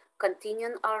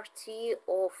 continuing RT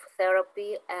of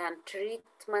therapy and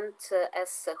treatment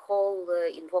as a whole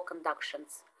in work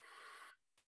conductions.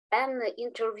 An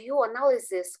interview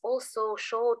analysis also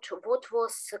showed what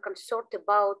was concerned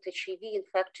about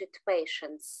HIV-infected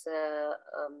patients.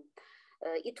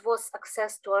 It was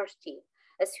access to RT.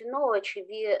 As you know,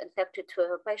 HIV-infected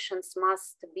patients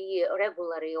must be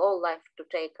regularly all life to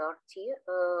take RT,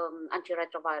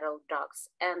 antiretroviral drugs,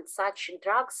 and such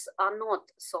drugs are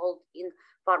not sold in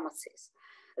pharmacies.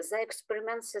 The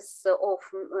experiments of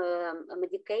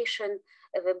medication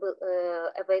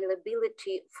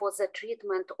availability for the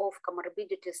treatment of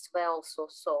comorbidities were also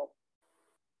so.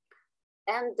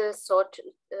 And the third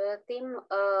theme,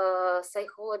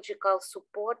 psychological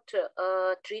support,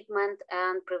 treatment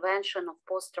and prevention of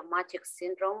post-traumatic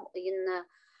syndrome in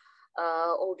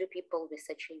older people with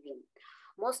HIV.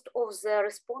 Most of the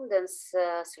respondents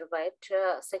surveyed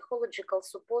psychological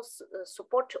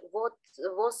support what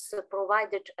was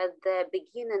provided at the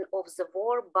beginning of the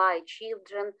war by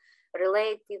children,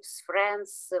 relatives,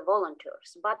 friends,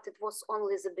 volunteers, but it was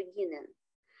only the beginning.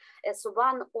 As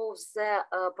one of the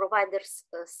providers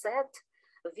said,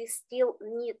 we still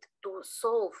need to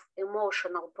solve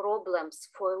emotional problems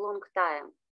for a long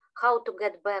time, how to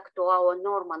get back to our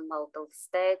normal mental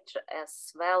state,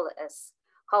 as well as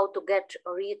how to get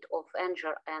rid of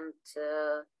anger and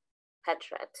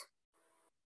hatred.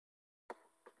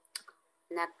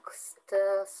 Next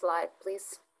slide,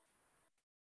 please.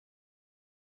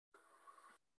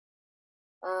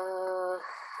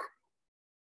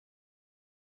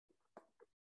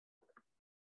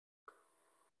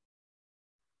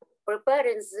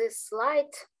 Preparing this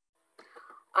slide,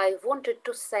 I wanted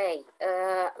to say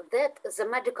that the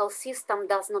medical system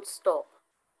does not stop.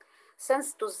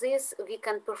 Thanks to this, we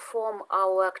can perform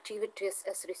our activities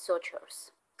as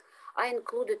researchers. I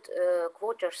included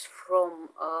quotes from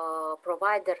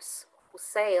providers who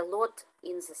say a lot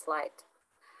in the slide.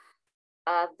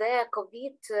 The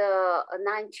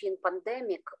COVID-19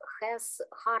 pandemic has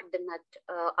hardened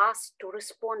us to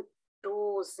respond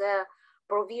to the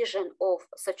provision of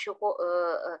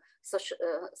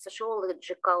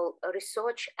sociological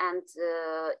research and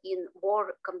in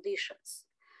war conditions.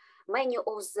 Many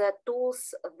of the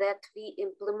tools that we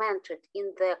implemented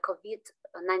in the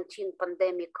COVID-19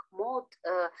 pandemic mode,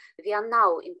 we are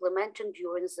now implementing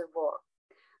during the war.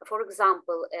 For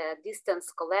example,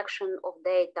 distance collection of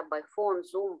data by phone,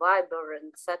 Zoom, Viber,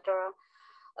 etc.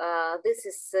 This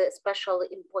is especially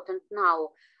important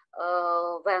now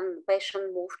when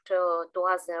patients moved to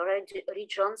other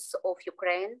regions of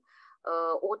Ukraine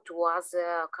or to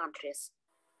other countries.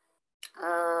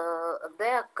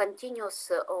 The continuous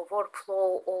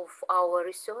workflow of our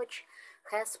research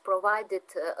has provided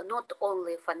not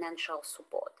only financial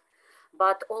support,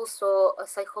 but also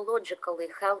psychologically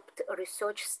helped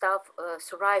research staff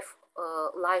survive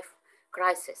life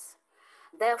crisis.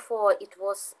 Therefore, it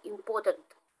was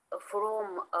important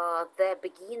from the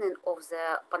beginning of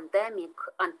the pandemic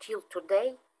until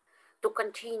today to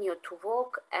continue to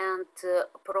work and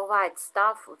provide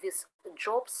staff with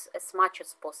jobs as much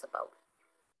as possible.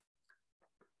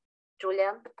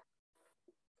 Julia.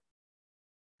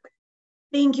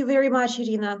 Thank you very much,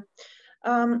 Irina.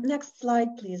 Next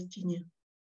slide, please, Gina.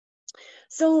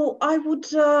 So I would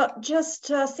just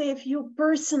say a few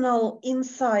personal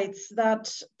insights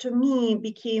that to me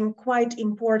became quite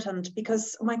important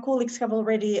because my colleagues have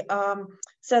already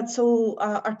said so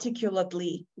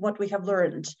articulately what we have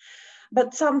learned.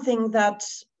 But something that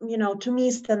to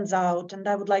me stands out, and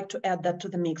I would like to add that to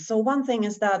the mix. So one thing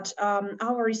is that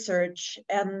our research,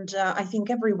 and I think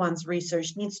everyone's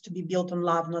research, needs to be built on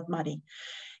love, not money.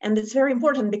 And it's very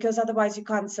important because otherwise you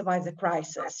can't survive the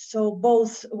crisis. So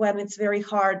both when it's very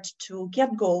hard to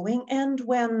get going and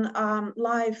when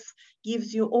life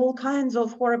gives you all kinds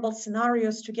of horrible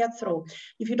scenarios to get through.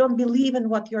 If you don't believe in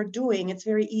what you're doing, it's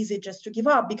very easy just to give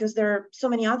up because there are so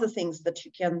many other things that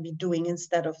you can be doing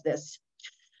instead of this.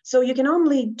 So you can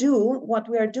only do what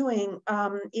we are doing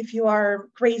if you are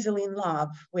crazily in love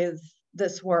with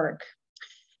this work.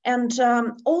 And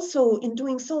also in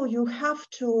doing so, you have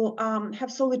to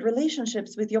have solid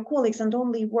relationships with your colleagues and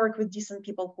only work with decent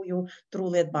people who you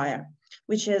truly admire,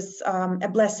 which is a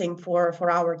blessing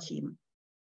for our team.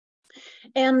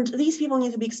 And these people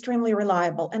need to be extremely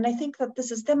reliable. And I think that this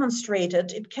is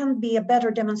demonstrated. It can be a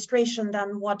better demonstration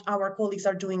than what our colleagues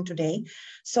are doing today.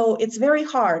 So it's very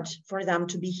hard for them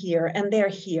to be here, and they're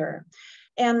here.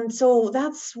 And so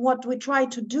that's what we try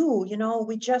to do.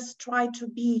 We just try to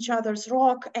be each other's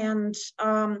rock and,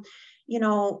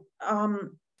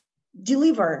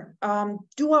 deliver,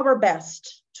 do our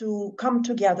best to come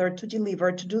together, to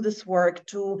deliver, to do this work,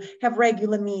 to have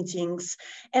regular meetings.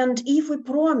 And if we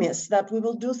promise that we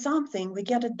will do something, we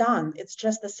get it done. It's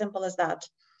just as simple as that.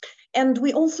 And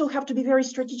we also have to be very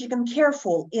strategic and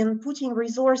careful in putting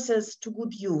resources to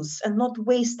good use and not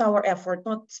waste our effort,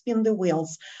 not spin the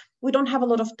wheels. We don't have a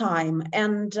lot of time.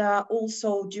 And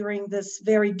also during this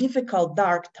very difficult,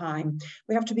 dark time,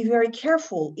 we have to be very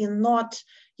careful in not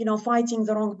fighting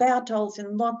the wrong battles,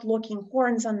 in not locking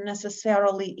horns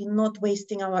unnecessarily, in not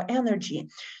wasting our energy.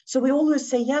 So we always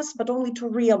say yes, but only to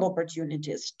real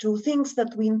opportunities, to things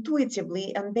that we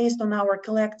intuitively and based on our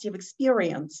collective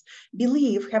experience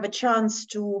believe have a chance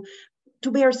to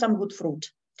bear some good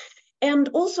fruit. And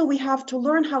also we have to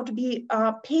learn how to be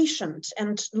patient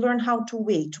and learn how to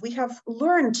wait. We have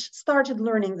started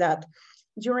learning that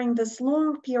during this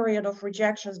long period of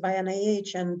rejections by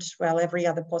NIH and, well, every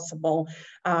other possible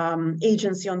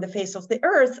agency on the face of the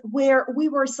earth, where we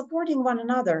were supporting one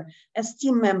another as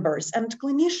team members, and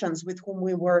clinicians with whom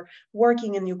we were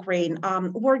working in Ukraine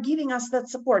were giving us that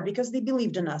support because they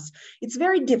believed in us. It's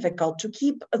very difficult to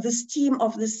keep this team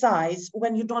of this size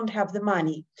when you don't have the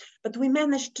money. But we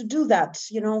managed to do that,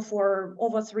 for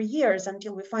over 3 years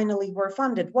until we finally were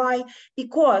funded. Why?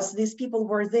 Because these people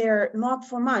were there not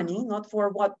for money, not for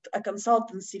what a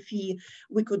consultancy fee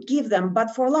we could give them,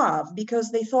 but for love, because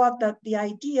they thought that the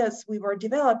ideas we were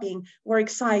developing were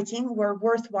exciting, were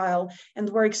worthwhile, and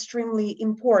were extremely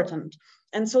important.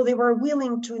 And so they were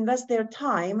willing to invest their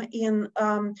time in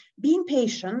being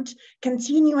patient,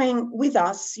 continuing with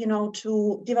us,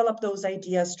 to develop those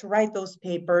ideas, to write those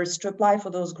papers, to apply for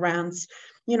those grants,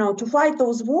 to fight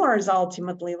those wars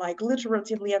ultimately, like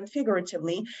literally and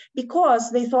figuratively,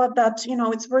 because they thought that,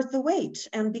 it's worth the wait.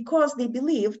 And because they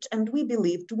believed, and we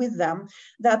believed with them,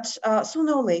 that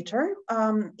sooner or later,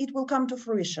 it will come to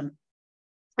fruition.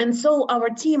 And so our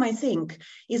team, I think,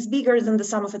 is bigger than the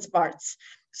sum of its parts.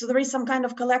 So there is some kind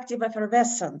of collective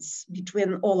effervescence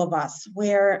between all of us,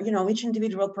 where each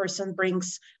individual person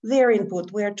brings their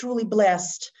input. We are truly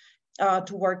blessed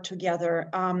to work together,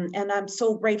 and I'm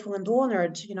so grateful and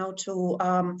honored,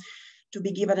 to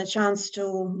be given a chance to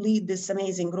lead this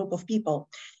amazing group of people.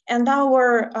 And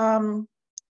our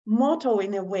motto,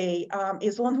 in a way,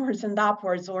 is onwards and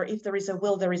upwards, or if there is a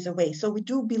will, there is a way. So we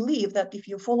do believe that if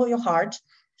you follow your heart,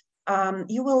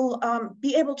 you will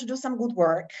be able to do some good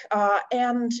work.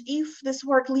 And if this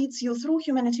work leads you through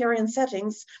humanitarian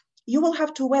settings, you will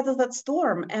have to weather that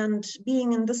storm. And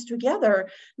being in this together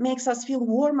makes us feel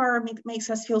warmer, makes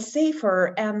us feel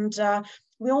safer. And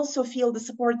we also feel the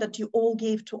support that you all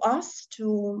gave to us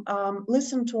to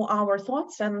listen to our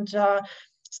thoughts and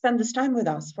spend this time with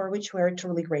us, for which we're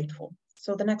truly grateful.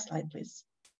 So the next slide, please.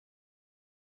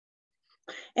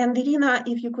 And Irina,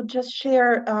 if you could just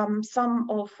share some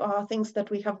of things that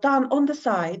we have done on the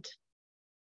side.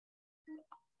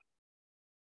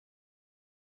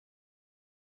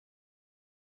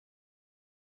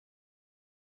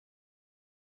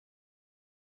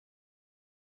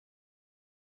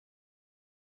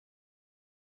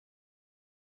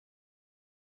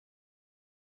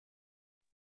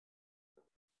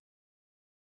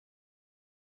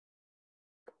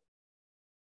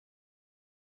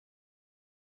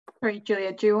 Sorry,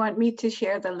 Julia, do you want me to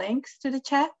share the links to the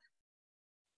chat?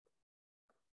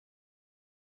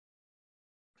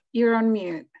 You're on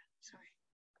mute. Sorry.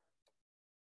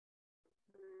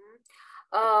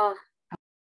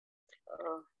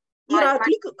 Ира,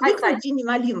 кликните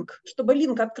на линк, чтобы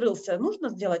линк открылся. Нужно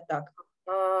сделать так?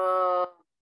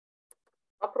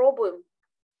 Попробуем.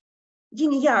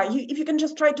 Dini, yeah, if you can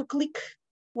just try to click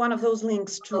one of those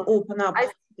links to open up.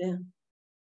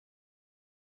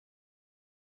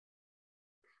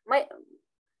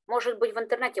 Может быть, в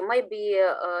интернете, maybe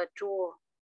to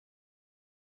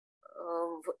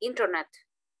в internet.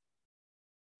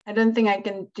 I don't think I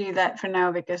can do that for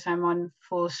now because I'm on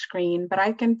full screen, but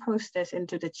I can post this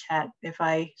into the chat if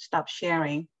I stop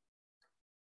sharing.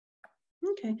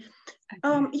 Okay.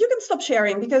 You can stop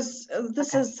sharing because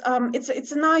this is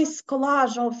it's a nice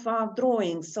collage of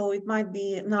drawings, so it might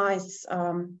be nice.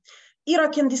 Ira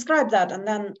can describe that, and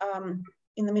then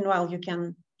in the meanwhile you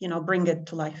can bring it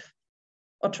to life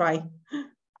or try.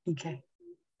 Okay.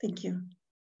 Thank you.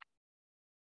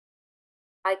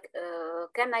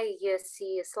 Can I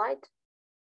see a slide?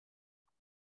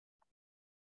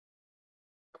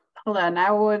 Hold on,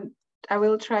 I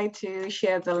will try to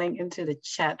share the link into the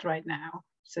chat right now.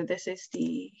 So this is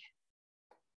the.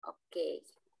 Okay.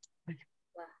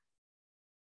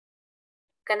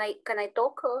 Can I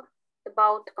talk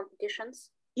about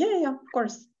competitions? Yeah, of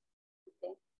course.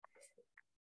 Okay.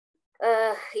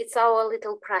 It's our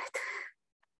little pride.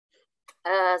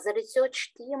 The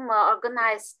research team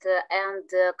organized and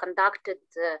conducted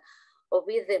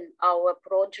within our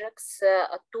projects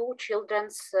 2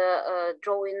 children's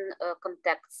drawing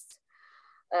contests,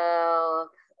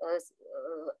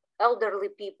 elderly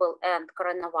people and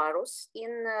coronavirus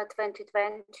in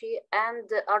 2020,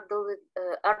 and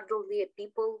elderly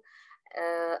people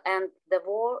and the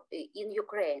war in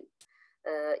Ukraine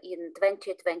in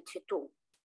 2022.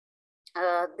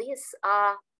 These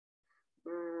are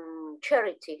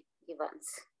charity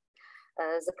events.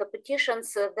 The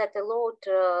competitions that allowed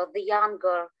the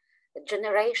younger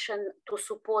generation to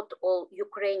support all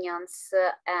Ukrainians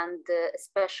and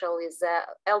especially the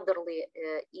elderly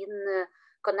in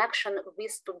connection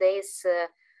with today's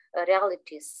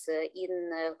realities,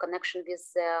 in connection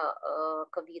with the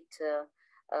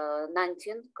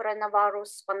COVID-19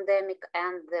 coronavirus pandemic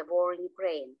and the war in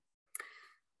Ukraine.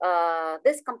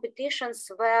 These competitions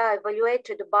were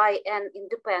evaluated by an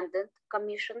independent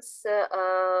commissions.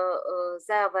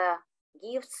 There were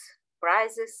gifts,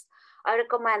 prizes. I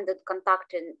recommended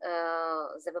contacting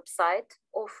the website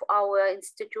of our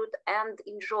institute and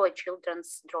enjoy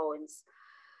children's drawings.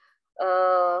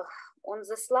 On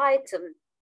the slide,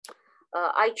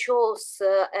 I chose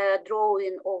a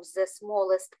drawing of the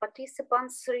smallest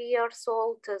participants, 3 years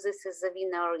old. This is the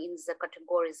winner in the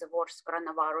category the worst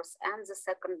coronavirus, and the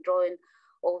second drawing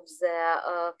of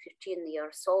the 15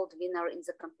 years old winner in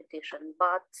the competition.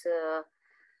 But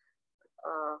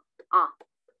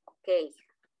okay.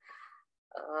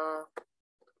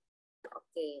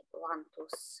 Okay, 1, 2,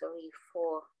 3,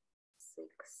 4,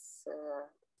 6,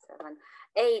 7,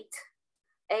 8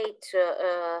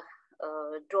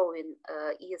 drawing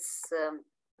is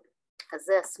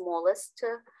the smallest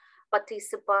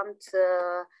participant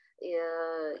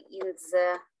in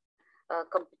the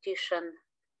competition.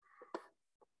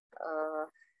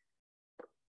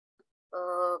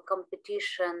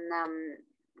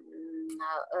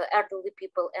 Elderly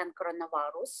people and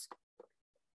coronavirus.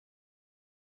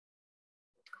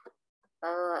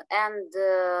 And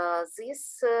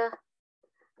this,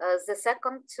 the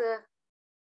second,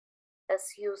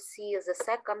 as you see, the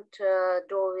second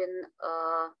drawing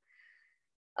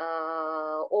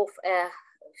of a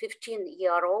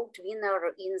 15-year-old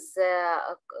winner in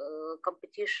the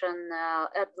competition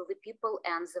elderly people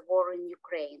and the war in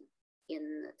Ukraine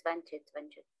in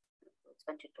 2022.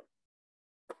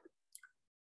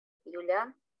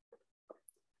 Yulia?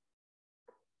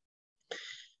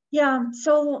 Yeah,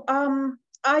 so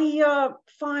I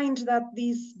find that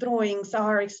these drawings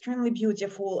are extremely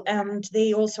beautiful, and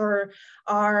they also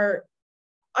are,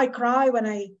 I cry when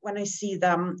I see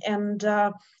them. And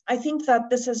I think that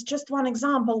this is just one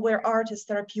example where art is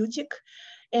therapeutic,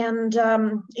 and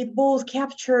it both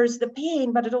captures the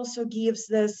pain, but it also gives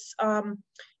this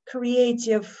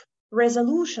creative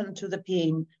resolution to the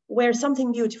pain, where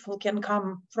something beautiful can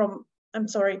come from,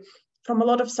 from a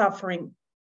lot of suffering.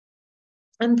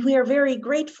 And we are very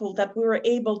grateful that we were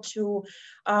able to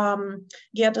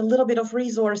get a little bit of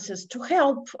resources to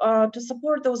help to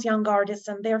support those young artists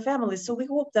and their families. So we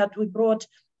hope that we brought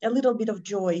a little bit of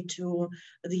joy to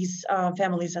these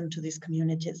families and to these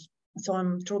communities. So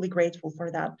I'm truly grateful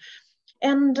for that.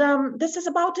 And this is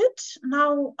about it.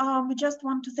 Now we just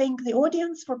want to thank the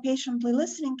audience for patiently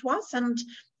listening to us and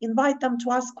invite them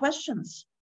to ask questions.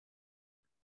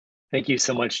 Thank you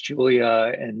so much,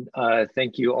 Julia. And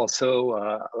thank you also,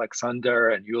 Alexander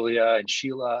and Yulia and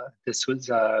Sheila. This was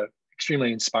an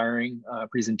extremely inspiring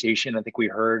presentation. I think we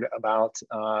heard about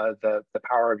the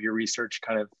power of your research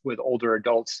kind of with older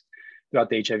adults throughout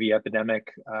the HIV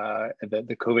epidemic,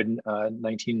 the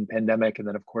COVID-19 pandemic, and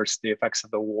then of course the effects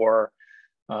of the war.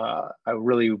 I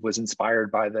really was inspired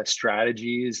by the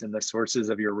strategies and the sources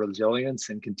of your resilience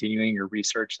and continuing your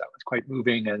research. That was quite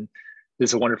moving. And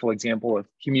this is a wonderful example of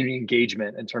community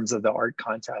engagement in terms of the art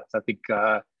contest. I think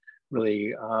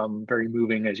really very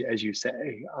moving, as you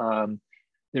say.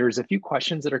 There's a few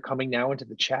questions that are coming now into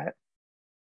the chat.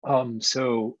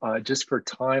 So just for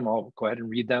time, I'll go ahead and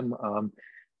read them.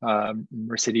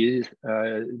 Mercedes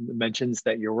mentions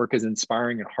that your work is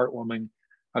inspiring and heartwarming.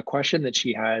 A question that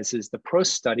she has is the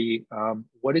PROST study.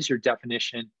 What is your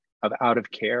definition of out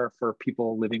of care for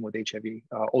people living with HIV,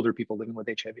 older people living with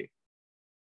HIV?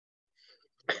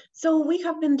 So we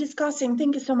have been discussing,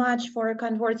 thank you so much for your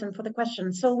kind words and for the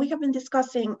question. So we have been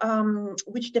discussing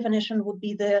which definition would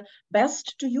be the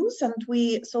best to use. And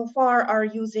we so far are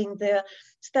using the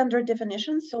standard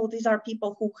definition. So these are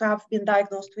people who have been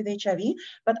diagnosed with HIV,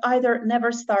 but either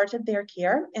never started their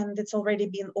care, and it's already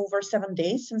been over 7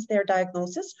 days since their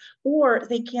diagnosis, or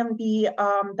they can be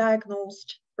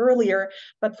diagnosed earlier,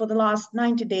 but for the last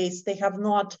 90 days, they have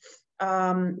not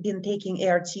been taking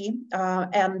ART,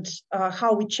 and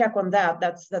how we check on that,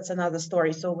 that's another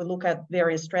story. So we look at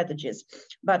various strategies,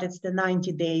 but it's the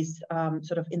 90 days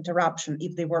sort of interruption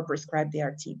if they were prescribed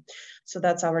ART. So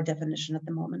that's our definition at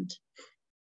the moment.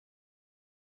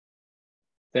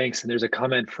 Thanks. And there's a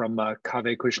comment from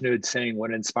Kaveh Kushnud saying, what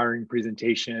an inspiring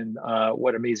presentation,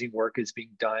 what amazing work is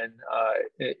being done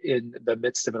in the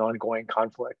midst of an ongoing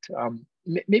conflict.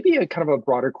 Maybe a kind of a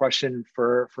broader question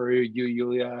for you,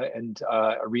 Yulia, and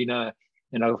Irina,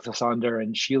 and Alexander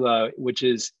and Sheila, which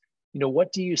is,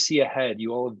 what do you see ahead?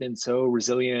 You all have been so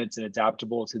resilient and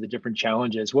adaptable to the different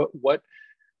challenges. What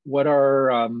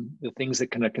are the things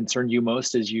that kind of concern you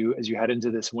most as you head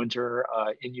into this winter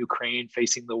in Ukraine,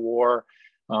 facing the war?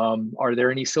 Are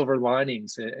there any silver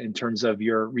linings in terms of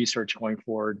your research going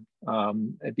forward?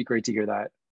 It'd be great to hear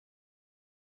that.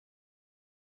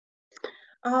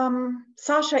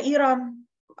 Sasha, Ira,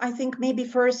 I think maybe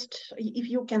first, if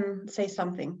you can say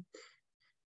something.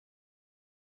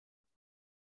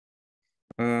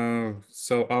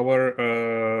 So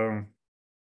our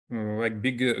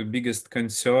biggest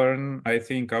concern, I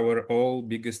think our all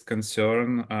biggest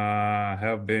concern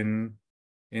have been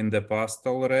in the past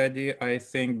already, I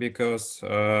think, because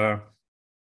the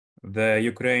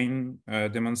Ukraine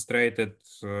demonstrated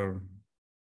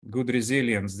good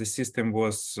resilience. The system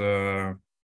was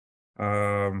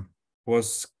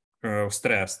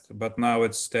stressed, but now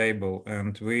it's stable,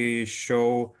 and we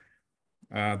show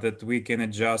that we can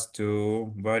adjust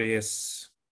to various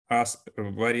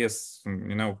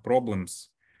problems,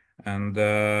 and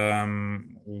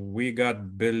we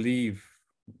got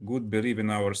good belief in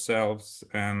ourselves,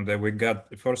 and we got,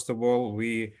 first of all,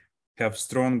 we have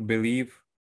strong belief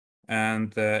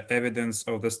and evidence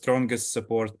of the strongest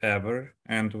support ever,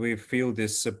 and we feel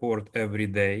this support every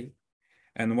day.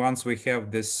 And once we have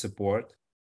this support,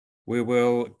 we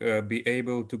will be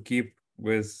able to keep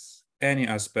with any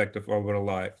aspect of our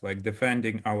life, like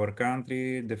defending our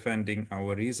country, defending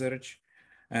our research.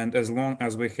 And as long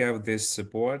as we have this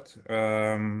support,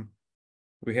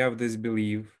 we have this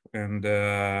belief. And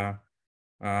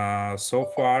so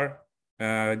far,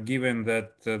 given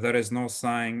that there is no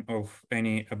sign of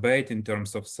any abate in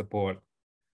terms of support,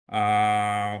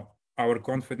 our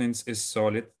confidence is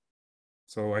solid.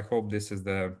 So I hope this is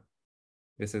the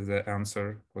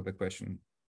answer for the question.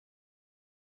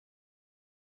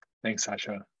 Thanks,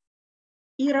 Sasha.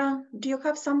 Ira, do you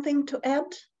have something to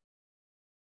add?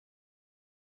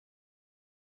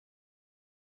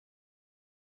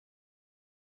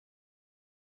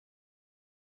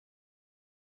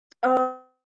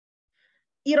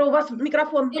 Ира, у вас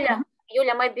микрофон.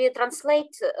 Юля, maybe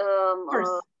translate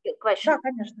question. Да,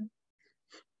 конечно.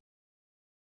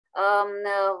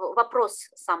 Вопрос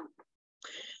сам.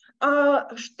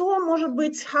 Что может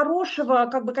быть хорошего,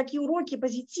 какие уроки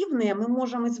позитивные мы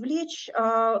можем извлечь,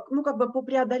 по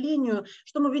преодолению,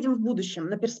 что мы видим в будущем,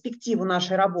 на перспективу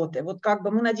нашей работы? Вот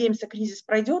мы надеемся, кризис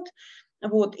пройдет,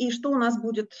 и что у нас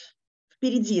будет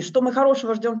впереди, что мы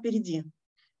хорошего ждем впереди?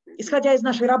 Исходя из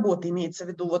нашей работы, имеется в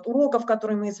виду, уроков,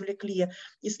 которые мы извлекли,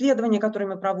 исследования, которые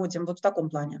мы проводим, в таком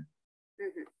плане.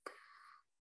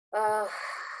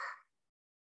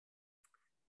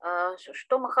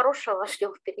 Что мы хорошего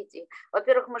ждем впереди?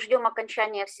 Во-первых, мы ждем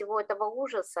окончания всего этого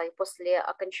ужаса, и после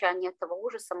окончания этого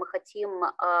ужаса мы хотим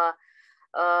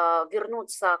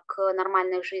вернуться к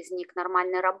нормальной жизни, к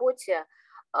нормальной работе,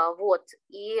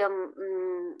 и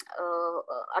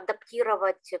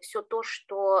адаптировать все то,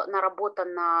 что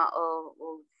наработано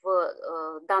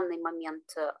в данный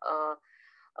момент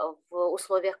в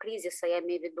условиях кризиса, я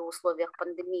имею в виду в условиях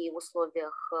пандемии, в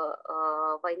условиях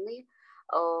войны,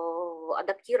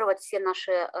 адаптировать все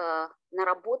наши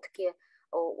наработки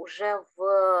уже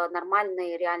в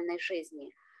нормальной реальной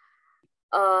жизни.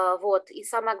 Вот. И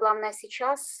самое главное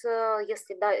сейчас,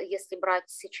 если брать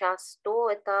сейчас, то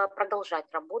это продолжать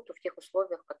работу в тех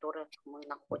условиях, в которых мы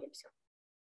находимся.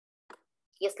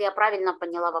 Если я правильно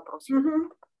поняла вопрос.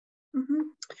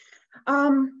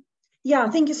 Yeah,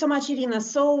 thank you so much, Irina.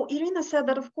 So Irina said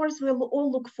that, of course, we'll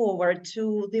all look forward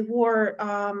to the war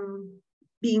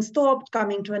being stopped,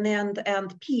 coming to an end,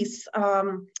 and peace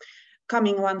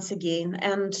coming once again,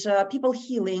 and people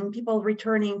healing, people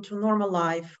returning to normal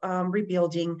life,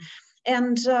 rebuilding.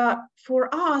 And for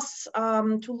us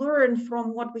to learn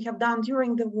from what we have done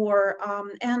during the war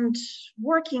and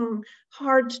working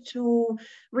hard to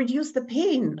reduce the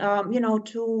pain,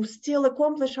 to still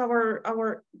accomplish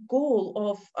our goal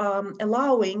of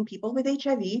allowing people with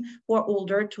HIV who are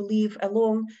older to live a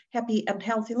long, happy and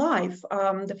healthy life,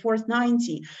 the fourth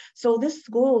 90. So this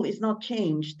goal is not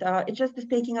changed. It just is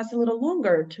taking us a little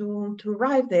longer to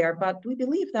arrive there, but we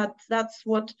believe that that's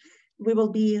what we will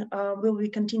be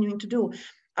continuing to do.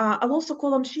 I'll also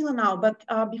call on Sheila now, but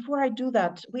before I do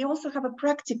that, we also have a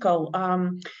practical,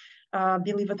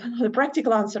 believe it or not, a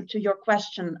practical answer to your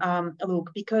question, Luke,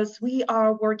 because we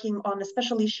are working on a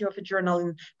special issue of a journal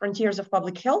in Frontiers of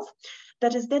Public Health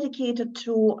that is dedicated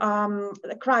to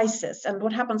the crisis and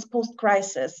what happens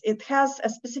post-crisis. It has a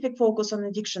specific focus on the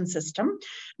addiction system,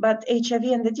 but HIV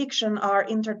and addiction are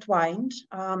intertwined,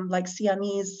 like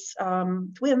Siamese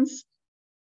twins.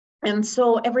 And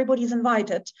so everybody's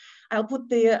invited. I'll put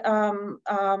the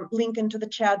link into the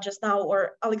chat just now,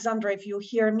 or Alexandra, if you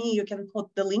hear me, you can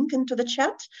put the link into the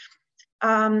chat.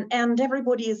 And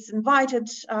everybody is invited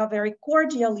very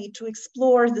cordially to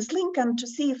explore this link and to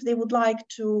see if they would like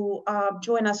to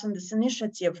join us on this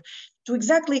initiative to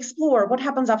exactly explore what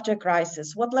happens after a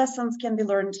crisis, what lessons can be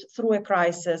learned through a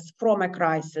crisis, from a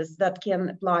crisis that can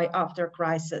apply after a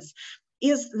crisis.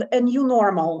 Is a new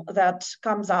normal that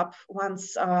comes up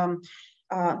once,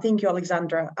 thank you,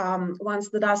 Alexandra, once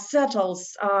the dust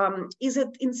settles, is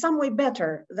it in some way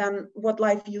better than what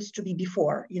life used to be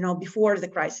before, before the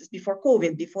crisis, before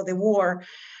COVID, before the war,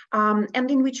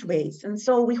 and in which ways? And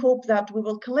so we hope that we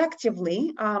will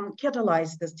collectively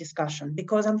catalyze this discussion,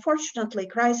 because unfortunately,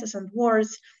 crises and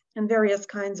wars and various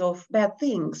kinds of bad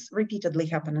things repeatedly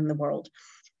happen in the world.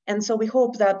 And so we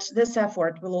hope that this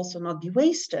effort will also not be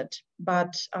wasted,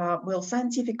 but will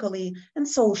scientifically and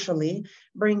socially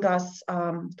bring us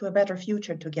to a better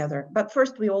future together. But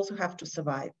first, we also have to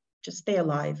survive, just stay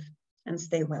alive and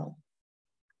stay well.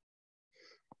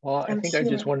 Well, I think Sheila, I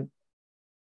just want.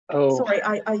 Oh, sorry,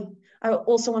 I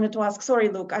also wanted to ask. Sorry,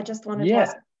 Luke. I just wanted to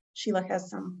ask. Sheila has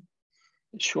some.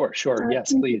 Sure.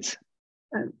 Yes, please.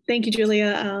 Thank you,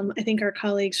 Julia. I think our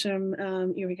colleagues from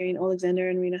Ukraine, Alexander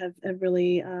and Rena have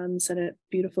really said it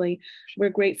beautifully. We're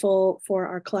grateful for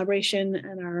our collaboration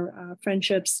and our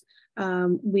friendships.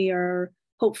 We are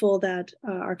hopeful that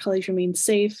our colleagues remain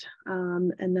safe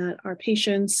and that our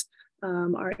patients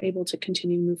are able to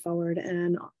continue to move forward.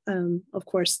 And of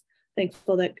course,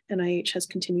 thankful that NIH has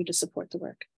continued to support the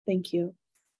work. Thank you.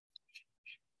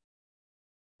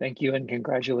 Thank you and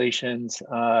congratulations.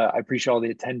 I appreciate all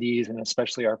the attendees and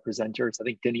especially our presenters. I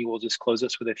think Denny will just close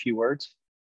us with a few words.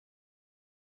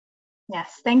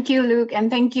 Yes, thank you, Luke, and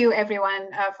thank you everyone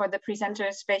for the presenters,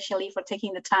 especially for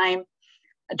taking the time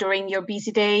during your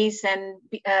busy days and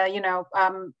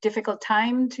difficult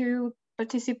time to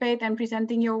participate and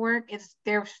presenting your work.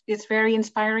 It's very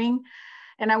inspiring.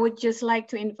 And I would just like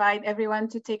to invite everyone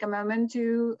to take a moment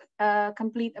to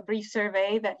complete a brief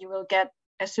survey that you will get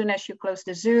as soon as you close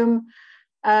the Zoom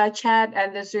chat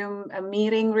and the Zoom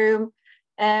meeting room.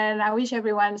 And I wish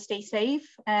everyone stay safe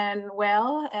and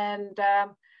well. And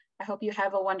I hope you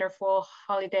have a wonderful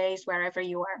holidays wherever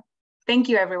you are. Thank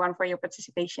you everyone for your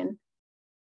participation.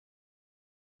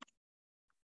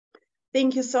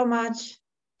 Thank you so much.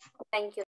 Thank you.